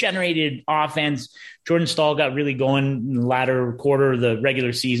line, generated offense. Jordan Staal got really going in the latter quarter of the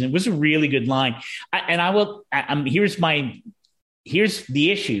regular season. It was a really good line. Here's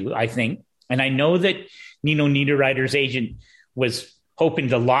the issue, I think. And I know that Nino Niederreiter's agent was hoping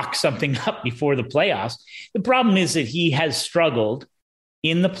to lock something up before the playoffs. The problem is that he has struggled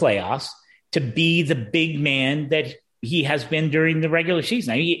in the playoffs to be the big man that he has been during the regular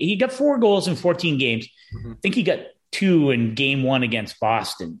season. He got 4 goals in 14 games. I think he got 2 in game 1 against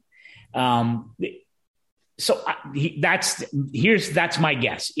Boston. So that's my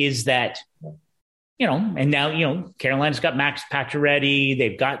guess, is that, and now, Carolina's got Max Pacioretty.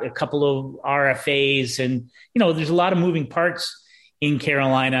 They've got a couple of RFAs, and, there's a lot of moving parts in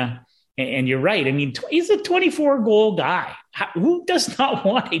Carolina. And you're right. I mean, he's a 24-goal guy. Who does not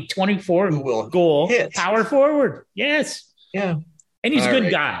want a 24-goal power forward? Yes. Yeah. And he's a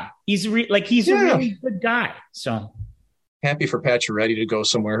good guy. He's a really good guy. So happy for Pacioretty to go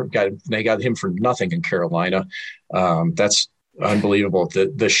somewhere. They got him for nothing in Carolina. That's unbelievable.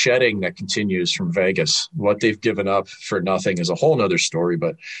 The shedding that continues from Vegas, what they've given up for nothing, is a whole nother story.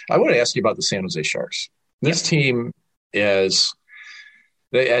 But I want to ask you about the San Jose Sharks. This team is...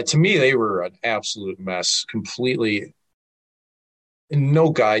 to me, they were an absolute mess, completely no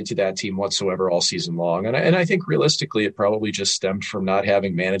guide to that team whatsoever all season long. And I think realistically, it probably just stemmed from not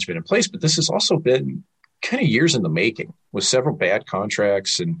having management in place. But this has also been kind of years in the making, with several bad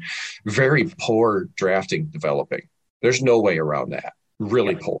contracts and very poor drafting developing. There's no way around that.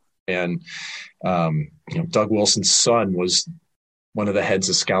 Really poor. And, Doug Wilson's son was one of the heads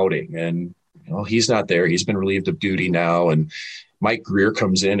of scouting, and he's not there. He's been relieved of duty now. And Mike Greer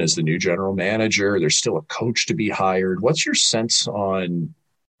comes in as the new general manager. There's still a coach to be hired. What's your sense on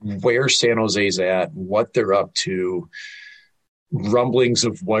where San Jose's at, what they're up to, rumblings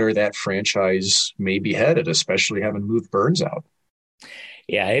of where that franchise may be headed, especially having moved Burns out?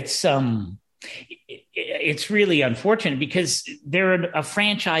 Yeah, it's really unfortunate, because they're a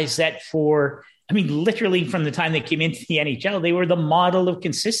franchise that literally from the time they came into the NHL, they were the model of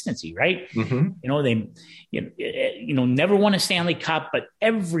consistency, right? They, never won a Stanley Cup, but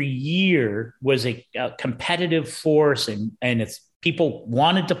every year was a competitive force, and it's people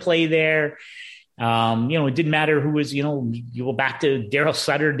wanted to play there. It didn't matter who was, you go back to Darryl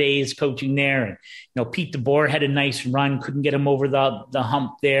Sutter days coaching there, and, Pete DeBoer had a nice run, couldn't get him over the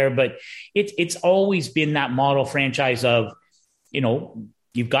hump there, but it's always been that model franchise of,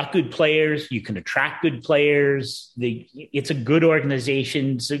 you've got good players. You can attract good players. It's a good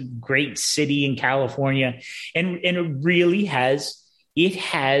organization. It's a great city in California. And it really has, it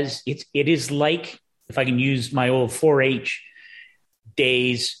is like, if I can use my old 4-H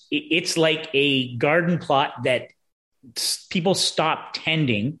days, it's like a garden plot that people stopped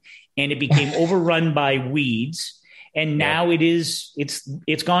tending, and it became overrun by weeds. And now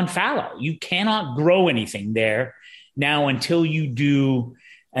it's gone fallow. You cannot grow anything there now until you do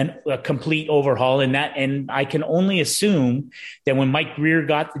a complete overhaul. And I can only assume that when Mike Greer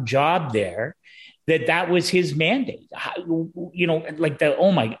got the job there, that was his mandate. I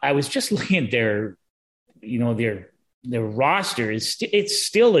was just looking at their roster it's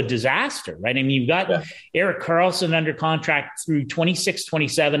still a disaster, right? I mean, you've got Erik Karlsson under contract through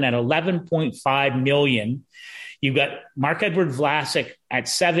 26-27 at $11.5 million. You've got Marc-Edouard Vlasic at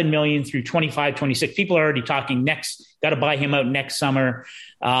 $7 million through 25-26. People are already talking got to buy him out next summer.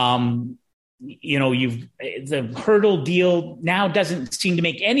 The Hurdle deal now doesn't seem to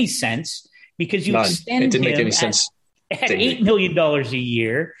make any sense, because you extend him at $8 million a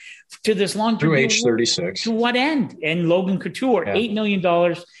year to this long-term through age 36. To what end? And Logan Couture, $8 million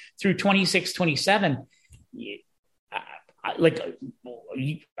through 26-27.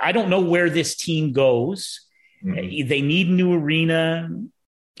 I don't know where this team goes. Mm-hmm. They need a new arena.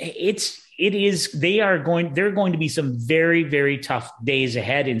 They're going to be some very, very tough days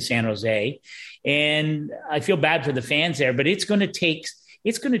ahead in San Jose. And I feel bad for the fans there, but it's going to take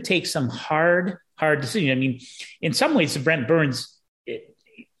some hard decisions. I mean, in some ways, the Brent Burns,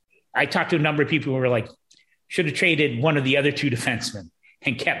 I talked to a number of people who were like, should have traded one of the other 2 defensemen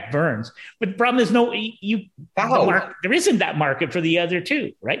and kept Burns. But the problem is there isn't that market for the other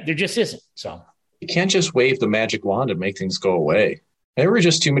 2, right? There just isn't. So you can't just wave the magic wand and make things go away. There were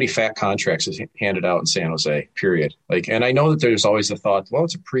just too many fat contracts handed out in San Jose, period. And I know that there's always the thought, well,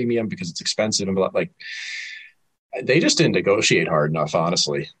 it's a premium because it's expensive. And they just didn't negotiate hard enough,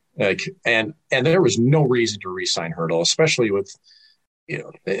 honestly. And there was no reason to re-sign Hurdle, especially with, they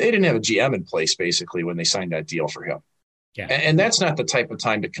didn't have a GM in place basically when they signed that deal for him. Yeah. And that's not the type of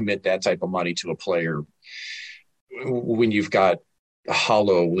time to commit that type of money to a player when you've got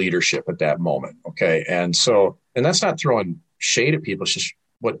hollow leadership at that moment. Okay. And that's not throwing shade at people. It's just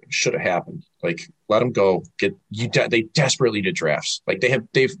what should have happened. Let them go. They desperately did drafts.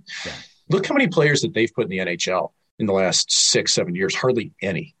 Look how many players that they've put in the NHL in the last 6-7 years. Hardly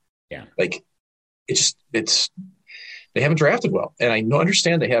any. Yeah. they haven't drafted well. And I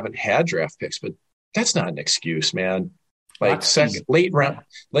understand they haven't had draft picks, but that's not an excuse, man. Like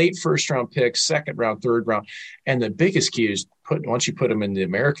late first round picks, second round, third round. And the biggest key is once you put them in the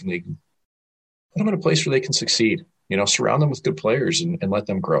American League, put them in a place where they can succeed. Surround them with good players and let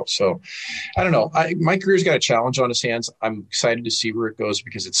them grow. So I don't know. My career's got a challenge on his hands. I'm excited to see where it goes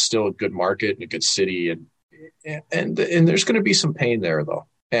because it's still a good market and a good city. And there's going to be some pain there, though.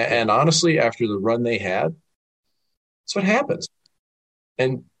 And honestly, after the run they had, that's what happens.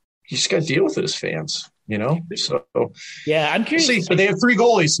 And you just got to deal with it as fans, So yeah, I'm curious. But they have 3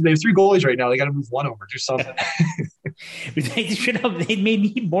 goalies. They have 3 goalies right now. They got to move one over, do something. They may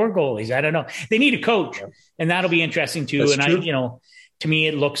need more goalies. I don't know. They need a coach, and that'll be interesting too. That's true. To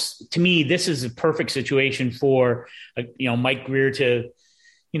me, this is a perfect situation for Mike Grier to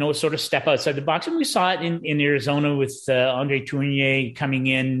sort of step outside the box. And we saw it in Arizona with Andre Tournier coming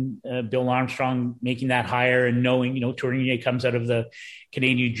in, Bill Armstrong making that hire, and knowing, Tournier comes out of the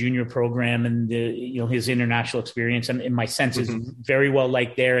Canadian junior program and his international experience. And my sense is very well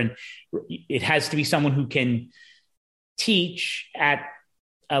liked there. And it has to be someone who can teach at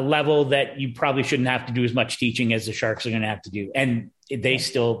a level that you probably shouldn't have to do as much teaching as the Sharks are going to have to do. And it's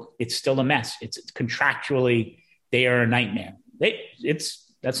still a mess. It's contractually, they are a nightmare.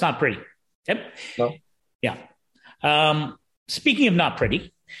 That's not pretty. Yep. No. Yeah. Speaking of not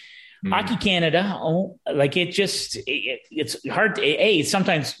pretty, Hockey Canada, it's hard to, it's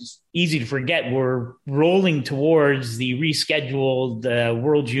sometimes easy to forget we're rolling towards the rescheduled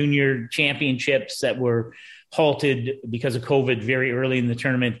World Junior Championships that were halted because of COVID very early in the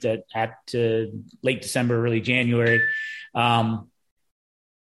tournament at late December, early January.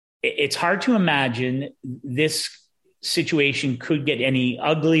 It's hard to imagine this situation could get any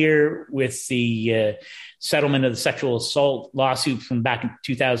uglier with the settlement of the sexual assault lawsuit from back in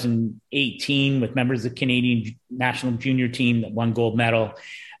 2018 with members of the Canadian national junior team that won gold medal.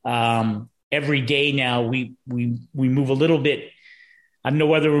 Every day now we move a little bit. I don't know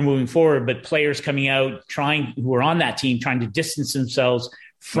whether we're moving forward, but players coming out who are on that team trying to distance themselves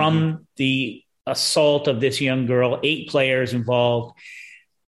from the assault of this young girl. 8 players involved.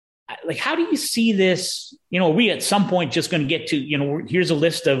 Like, how do you see this? Are we at some point just going to get to, here's a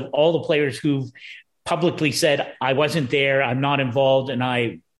list of all the players who've publicly said, I wasn't there, I'm not involved, and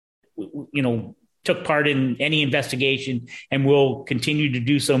I, took part in any investigation and will continue to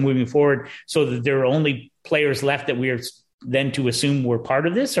do so moving forward, so that there are only players left that we are then to assume were part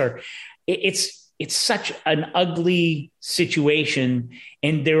of this? Or it's such an ugly situation,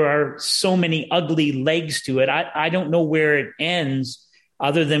 and there are so many ugly legs to it. I don't know where it ends,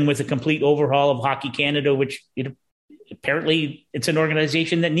 other than with a complete overhaul of Hockey Canada, which apparently it's an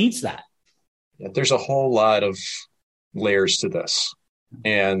organization that needs that. Yeah, there's a whole lot of layers to this.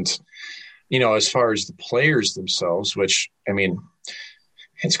 And, as far as the players themselves, which,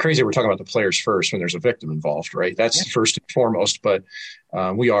 it's crazy we're talking about the players first when there's a victim involved, right? That's first and foremost. But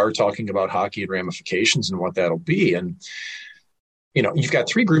we are talking about hockey and ramifications and what that'll be. And, you've got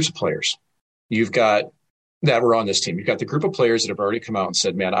 3 groups of players. You've got that were on this team. You've got the group of players that have already come out and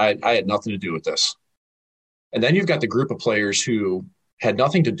said, man, I had nothing to do with this. And then you've got the group of players who had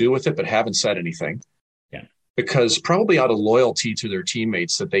nothing to do with it, but haven't said anything. Yeah. Because probably out of loyalty to their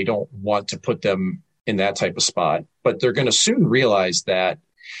teammates, that they don't want to put them in that type of spot. But they're going to soon realize that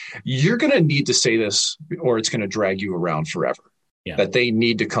you're going to need to say this, or it's going to drag you around forever. Yeah. That they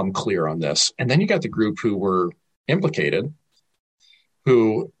need to come clear on this. And then you got the group who were implicated,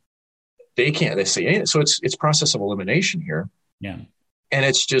 who they say anything. So it's process of elimination here. Yeah. And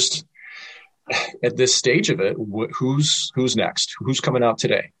it's just, at this stage of it, who's next? Who's coming out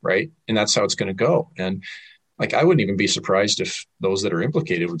today, right? And that's how it's going to go. And I wouldn't even be surprised if those that are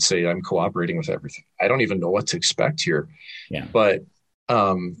implicated would say, I'm cooperating with everything. I don't even know what to expect here. Yeah. But,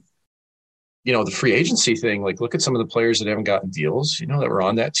 the free agency thing, look at some of the players that haven't gotten deals, that were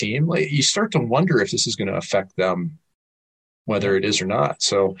on that team. You start to wonder if this is going to affect them, whether it is or not.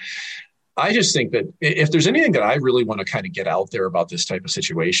 So I just think that if there's anything that I really want to kind of get out there about this type of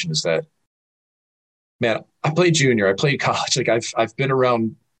situation, is that, man, I played junior, I played college. I've been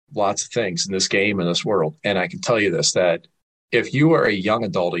around lots of things in this game, in this world. And I can tell you this, that if you are a young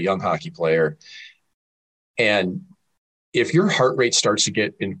adult, a young hockey player, and if your heart rate starts to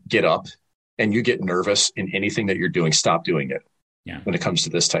get up and you get nervous in anything that you're doing, stop doing it. Yeah. When it comes to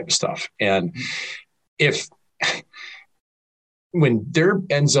this type of stuff. And when there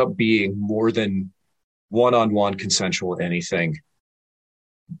ends up being more than one-on-one consensual anything,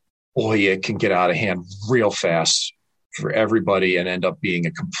 boy, it can get out of hand real fast for everybody and end up being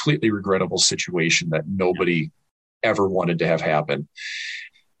a completely regrettable situation that nobody ever wanted to have happen.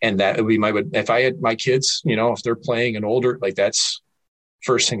 And that would be if I had my kids, if they're playing and older, like that's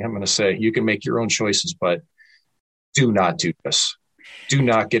first thing I'm going to say. You can make your own choices, but do not do this. Do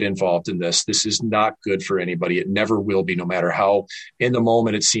not get involved in this. This is not good for anybody. It never will be, no matter how in the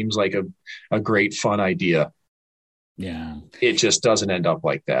moment it seems like a great, fun idea. Yeah. It just doesn't end up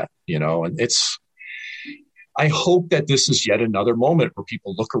like that, and I hope that this is yet another moment where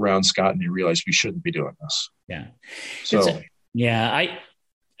people look around, Scott, and they realize we shouldn't be doing this. Yeah. So,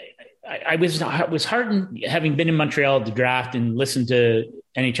 I was heartened, having been in Montreal at the draft and listened to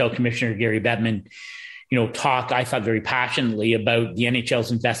NHL Commissioner Gary Bettman, talk, I thought, very passionately about the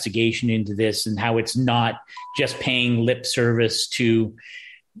NHL's investigation into this and how it's not just paying lip service to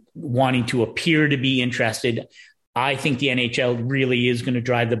wanting to appear to be interested. I think the NHL really is going to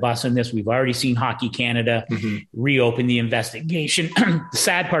drive the bus on this. We've already seen Hockey Canada reopen the investigation. The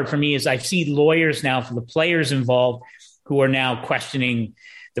sad part for me is I see lawyers now for the players involved who are now questioning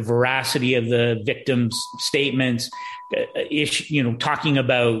the veracity of the victims' statements, talking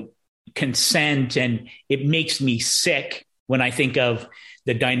about consent. And it makes me sick when I think of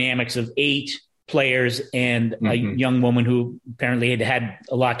the dynamics of 8 players and a young woman who apparently had had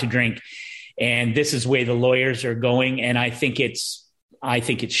a lot to drink. And this is where the lawyers are going. And I think it's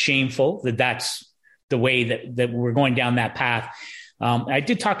shameful that that's the way that we're going down that path. I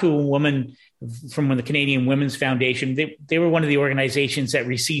did talk to a woman from the Canadian Women's Foundation. They were one of the organizations that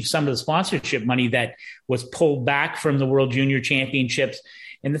received some of the sponsorship money that was pulled back from the World Junior Championships.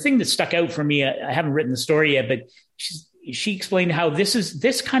 And the thing that stuck out for me, I haven't written the story yet, but she explained how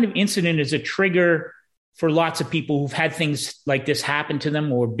this kind of incident is a trigger for lots of people who've had things like this happen to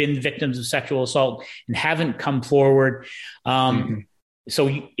them or been victims of sexual assault and haven't come forward. So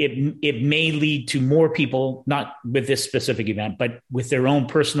it may lead to more people, not with this specific event, but with their own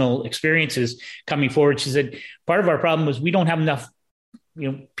personal experiences coming forward. She said, part of our problem is we don't have enough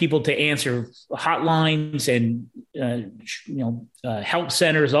people to answer hotlines and, help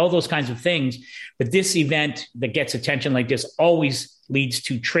centers, all those kinds of things. But this event that gets attention like this always leads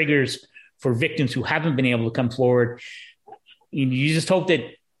to triggers for victims who haven't been able to come forward. You just hope that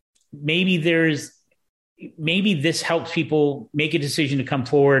maybe this helps people make a decision to come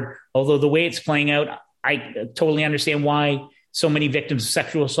forward. Although the way it's playing out, I totally understand why so many victims of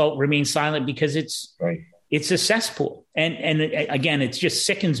sexual assault remain silent, because it's a cesspool. And again, it just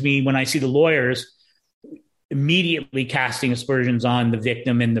sickens me when I see the lawyers immediately casting aspersions on the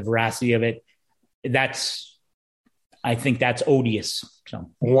victim and the veracity of it. I think that's odious. So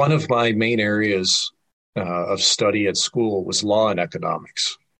one of my main areas of study at school was law and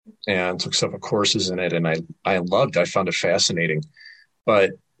economics, and took several courses in it. And I found it fascinating,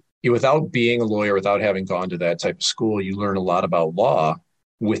 but without being a lawyer, without having gone to that type of school, you learn a lot about law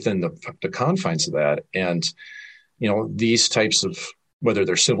within the confines of that. And, these types of, whether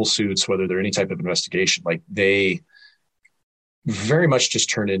they're civil suits, whether they're any type of investigation, like they very much just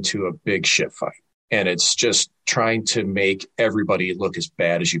turn into a big shit fight. And it's just trying to make everybody look as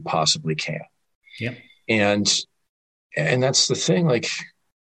bad as you possibly can. Yeah. And that's the thing, like,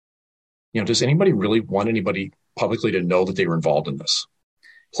 does anybody really want anybody publicly to know that they were involved in this?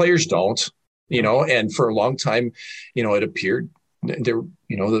 Players don't, and for a long time, it appeared there,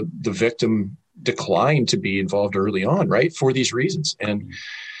 the victim declined to be involved early on, right, for these reasons. And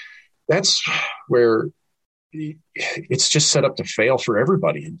that's where it's just set up to fail for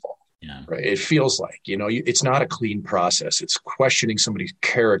everybody involved. Yeah. Right. It feels like, it's not a clean process. It's questioning somebody's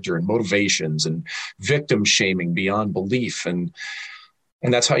character and motivations and victim shaming beyond belief. And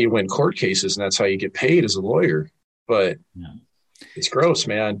that's how you win court cases, and that's how you get paid as a lawyer. But it's gross,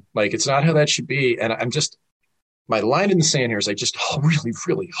 man. Like, it's not how that should be. And my line in the sand here is I just really,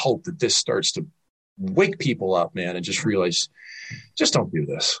 really hope that this starts to wake people up, man, and just realize, just don't do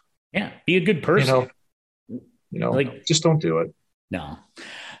this. Yeah. Be a good person. Just don't do it. No.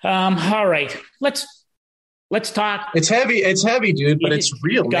 All right. Let's talk. It's heavy, dude, but it's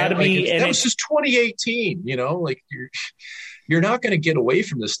real. Gotta be. That was just 2018, like you're not going to get away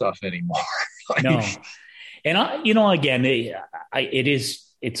from this stuff anymore. No. And again,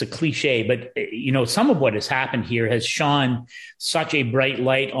 it's a cliche, but some of what has happened here has shone such a bright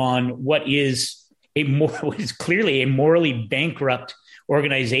light on what is clearly a morally bankrupt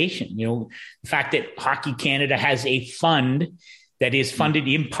organization. The fact that Hockey Canada has a fund that is funded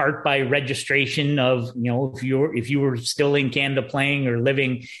in part by registration of, if you were still in Canada playing or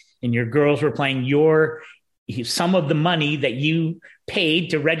living and your girls were playing, some of the money that you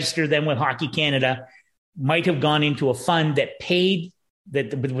paid to register them with Hockey Canada might have gone into a fund that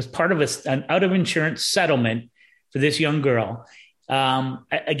was part of an out of insurance settlement for this young girl.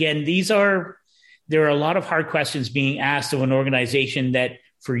 Again, there are a lot of hard questions being asked of an organization that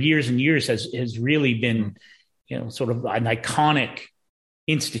for years and years has really been, sort of an iconic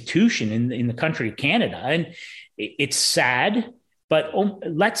institution in the country of Canada. And it's sad, but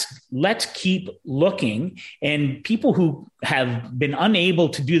let's keep looking. And people who have been unable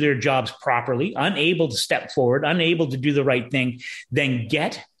to do their jobs properly, unable to step forward, unable to do the right thing, then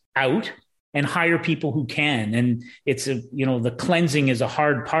get out and hire people who can. And it's the cleansing is a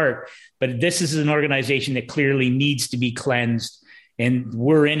hard part, but this is an organization that clearly needs to be cleansed, and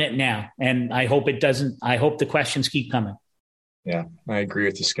we're in it now. And I hope the questions keep coming. Yeah, I agree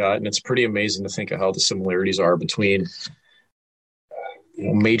with you, Scott. And it's pretty amazing to think of how the similarities are between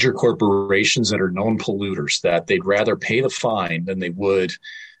major corporations that are known polluters, that they'd rather pay the fine than they would,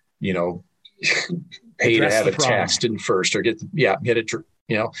 pay to have it taxed in first or get it.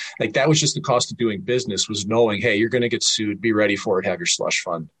 Like that was just the cost of doing business, was knowing, hey, you're going to get sued, be ready for it, have your slush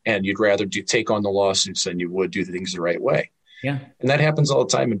fund. And you'd rather take on the lawsuits than you would do things the right way. Yeah. And that happens all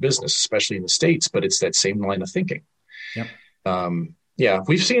the time in business, especially in the States, but it's that same line of thinking. Yep.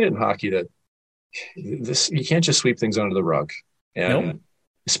 We've seen it in hockey that you can't just sweep things under the rug. And nope.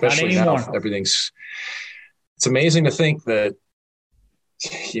 Especially now, it's amazing to think that,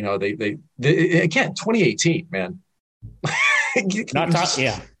 they again, 2018, man.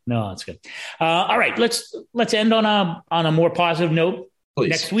 Yeah, no, that's good. All right, let's end on a more positive note. Please.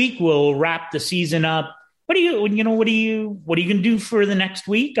 Next week we'll wrap the season up. What are you going to do for the next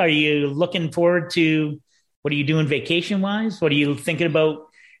week? Are you looking forward to? What are you doing vacation wise? What are you thinking about?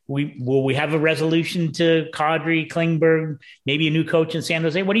 Will we have a resolution to Calgary, Klingberg, maybe a new coach in San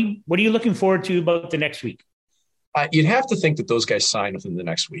Jose? What are you looking forward to about the next week? You'd have to think that those guys sign within the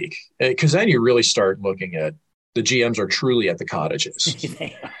next week, because then you really start looking at the GMs are truly at the cottages.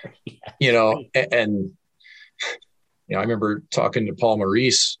 They are, yeah. And I remember talking to Paul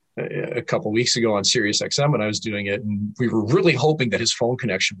Maurice a couple of weeks ago on Sirius XM when I was doing it, and we were really hoping that his phone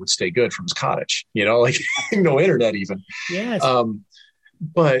connection would stay good from his cottage. Like no internet even. Yes.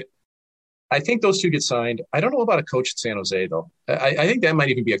 But I think those two get signed. I don't know about a coach at San Jose, though. I think that might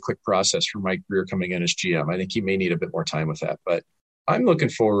even be a quick process for Mike Grier coming in as GM. I think he may need a bit more time with that. But I'm looking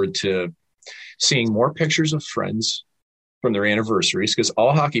forward to seeing more pictures of friends from their anniversaries, because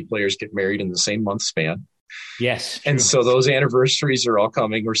all hockey players get married in the same month span. Yes. And true. so those anniversaries are all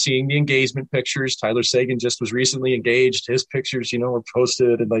coming. We're seeing the engagement pictures. Tyler Seguin just was recently engaged. His pictures, were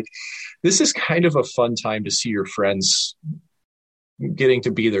posted. And this is kind of a fun time to see your friends getting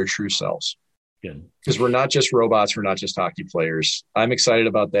to be their true selves. Good. Because we're not just robots. We're not just hockey players. I'm excited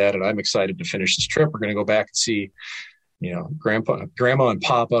about that. And I'm excited to finish this trip. We're going to go back and see, grandma and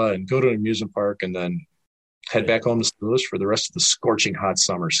papa, and go to an amusement park, and then head back home to St. Louis for the rest of the scorching hot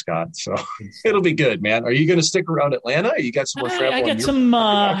summer, Scott. So it'll be good, man. Are you going to stick around Atlanta? You got some more travel? I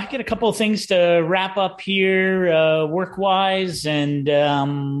got a couple of things to wrap up here, work wise. And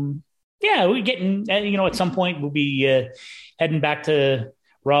we're getting, at some point we'll be heading back to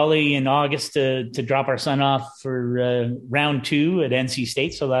Raleigh in August to drop our son off for round 2 at NC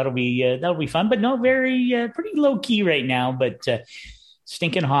State. So that'll be fun, but no, very pretty low key right now, but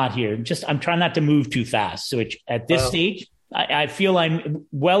stinking hot here. I'm trying not to move too fast. So at this stage, I feel I'm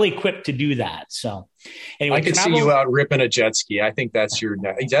well equipped to do that. So anyway, I could see you out ripping a jet ski. I think that's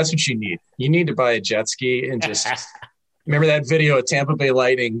what you need. You need to buy a jet ski and just remember that video of Tampa Bay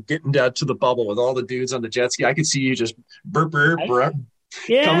Lightning getting down to the bubble with all the dudes on the jet ski. I could see you just burp,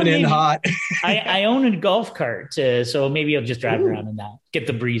 coming in hot. I own a golf cart, so maybe I'll just drive around in that, get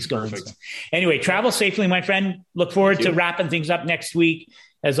the breeze going. So, anyway, travel safely, my friend. Look forward to wrapping things up next week.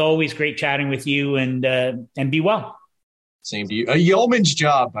 As always, great chatting with you, and be well. Same to you. A yeoman's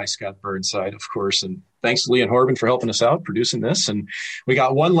job by Scott Burnside, of course. And thanks to Leon Horban for helping us out, producing this. And we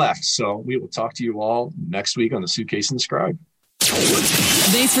got one left. So we will talk to you all next week on the Suitcase and the Scribe.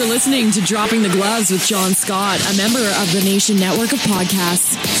 Thanks for listening to Dropping the Gloves with John Scott, a member of the Nation Network of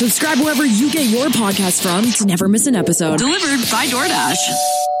Podcasts. Subscribe wherever you get your podcasts from to never miss an episode. Delivered by DoorDash.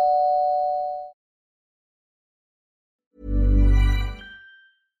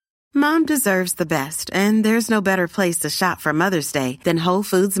 Mom deserves the best, and there's no better place to shop for Mother's Day than Whole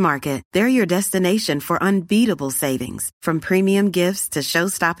Foods Market. They're your destination for unbeatable savings, from premium gifts to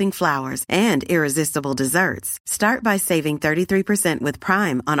show-stopping flowers and irresistible desserts. Start by saving 33% with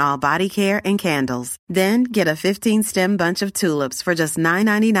Prime on all body care and candles. Then get a 15-stem bunch of tulips for just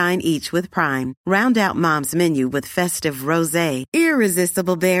 $9.99 each with Prime. Round out Mom's menu with festive rosé,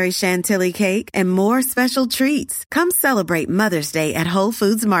 irresistible berry chantilly cake, and more special treats. Come celebrate Mother's Day at Whole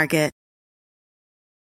Foods Market.